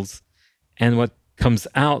rules, and what comes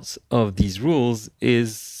out of these rules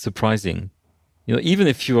is surprising. Even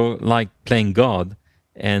if you're like playing God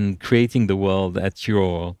and creating the world at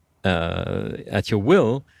your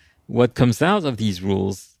will, what comes out of these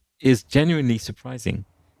rules is genuinely surprising,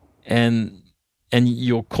 and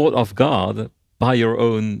you're caught off guard by your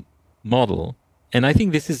own model. And I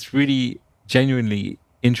think this is really genuinely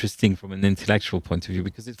interesting from an intellectual point of view,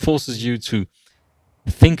 because it forces you to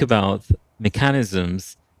think about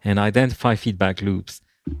mechanisms and identify feedback loops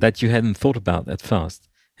that you hadn't thought about at first.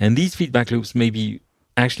 And these feedback loops may be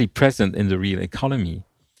actually present in the real economy.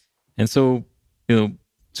 And so,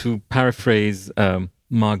 to paraphrase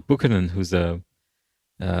Mark Buchanan, who's a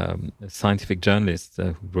scientific journalist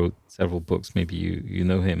who wrote several books, maybe you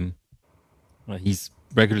know him. He's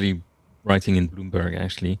regularly writing in Bloomberg,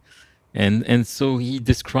 actually. And so he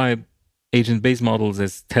described agent-based models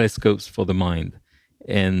as telescopes for the mind,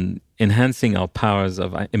 and enhancing our powers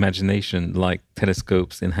of imagination like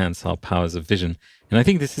telescopes enhance our powers of vision. And I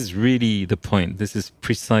think this is really the point. This is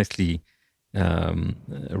precisely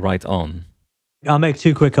right on. I'll make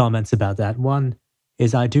two quick comments about that. One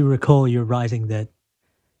is, I do recall you writing that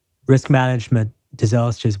risk management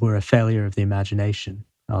disasters were a failure of the imagination.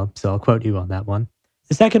 So I'll quote you on that one.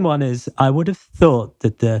 The second one is, I would have thought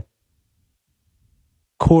that the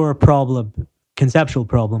core problem, conceptual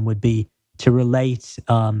problem, would be to relate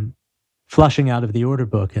flushing out of the order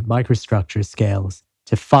book at microstructure scales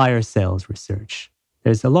to fire sales research.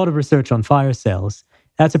 There's a lot of research on fire sales.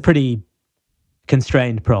 That's a pretty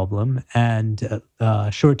constrained problem, and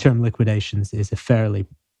short-term liquidations is a fairly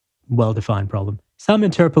well-defined problem. Some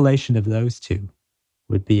interpolation of those two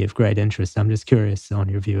would be of great interest. I'm just curious on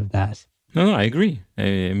your view of that. No, I agree.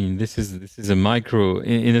 I mean, this is a micro,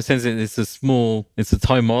 in a sense, it's a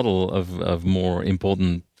toy model of more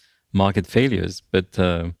important market failures. But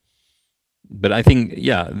I think,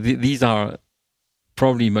 these are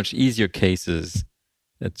probably much easier cases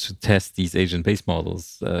to test these agent-based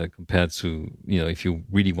models compared to, if you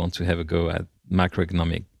really want to have a go at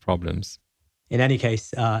macroeconomic problems. In any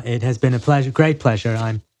case, it has been a pleasure, great pleasure.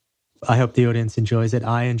 I hope the audience enjoys it.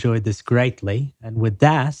 I enjoyed this greatly. And with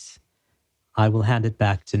that, I will hand it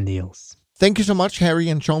back to Niels. Thank you so much, Harry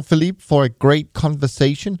and Jean-Philippe, for a great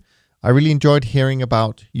conversation. I really enjoyed hearing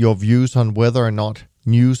about your views on whether or not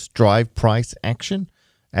news drive price action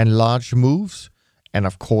and large moves, and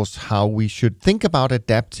of course, how we should think about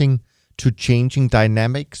adapting to changing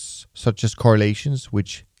dynamics, such as correlations,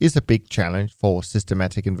 which is a big challenge for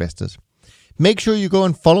systematic investors. Make sure you go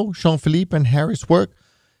and follow Jean-Philippe and Harry's work,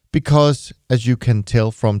 because as you can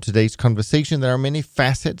tell from today's conversation, there are many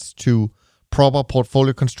facets to proper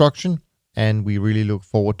portfolio construction, and we really look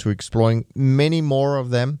forward to exploring many more of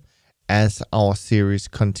them as our series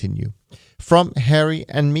continue. From Harry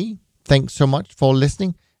and me, thanks so much for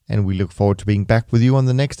listening, and we look forward to being back with you on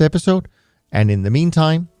the next episode. And in the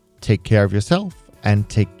meantime, take care of yourself and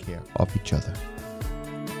take care of each other.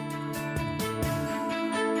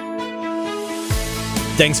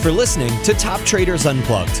 Thanks for listening to Top Traders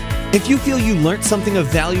Unplugged. If you feel you learned something of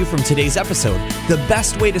value from today's episode, the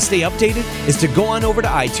best way to stay updated is to go on over to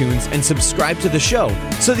iTunes and subscribe to the show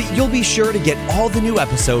so that you'll be sure to get all the new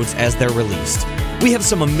episodes as they're released. We have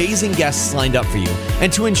some amazing guests lined up for you,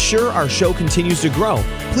 and to ensure our show continues to grow,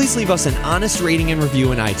 please leave us an honest rating and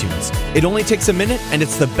review in iTunes. It only takes a minute, and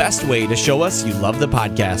it's the best way to show us you love the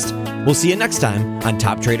podcast. We'll see you next time on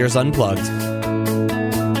Top Traders Unplugged.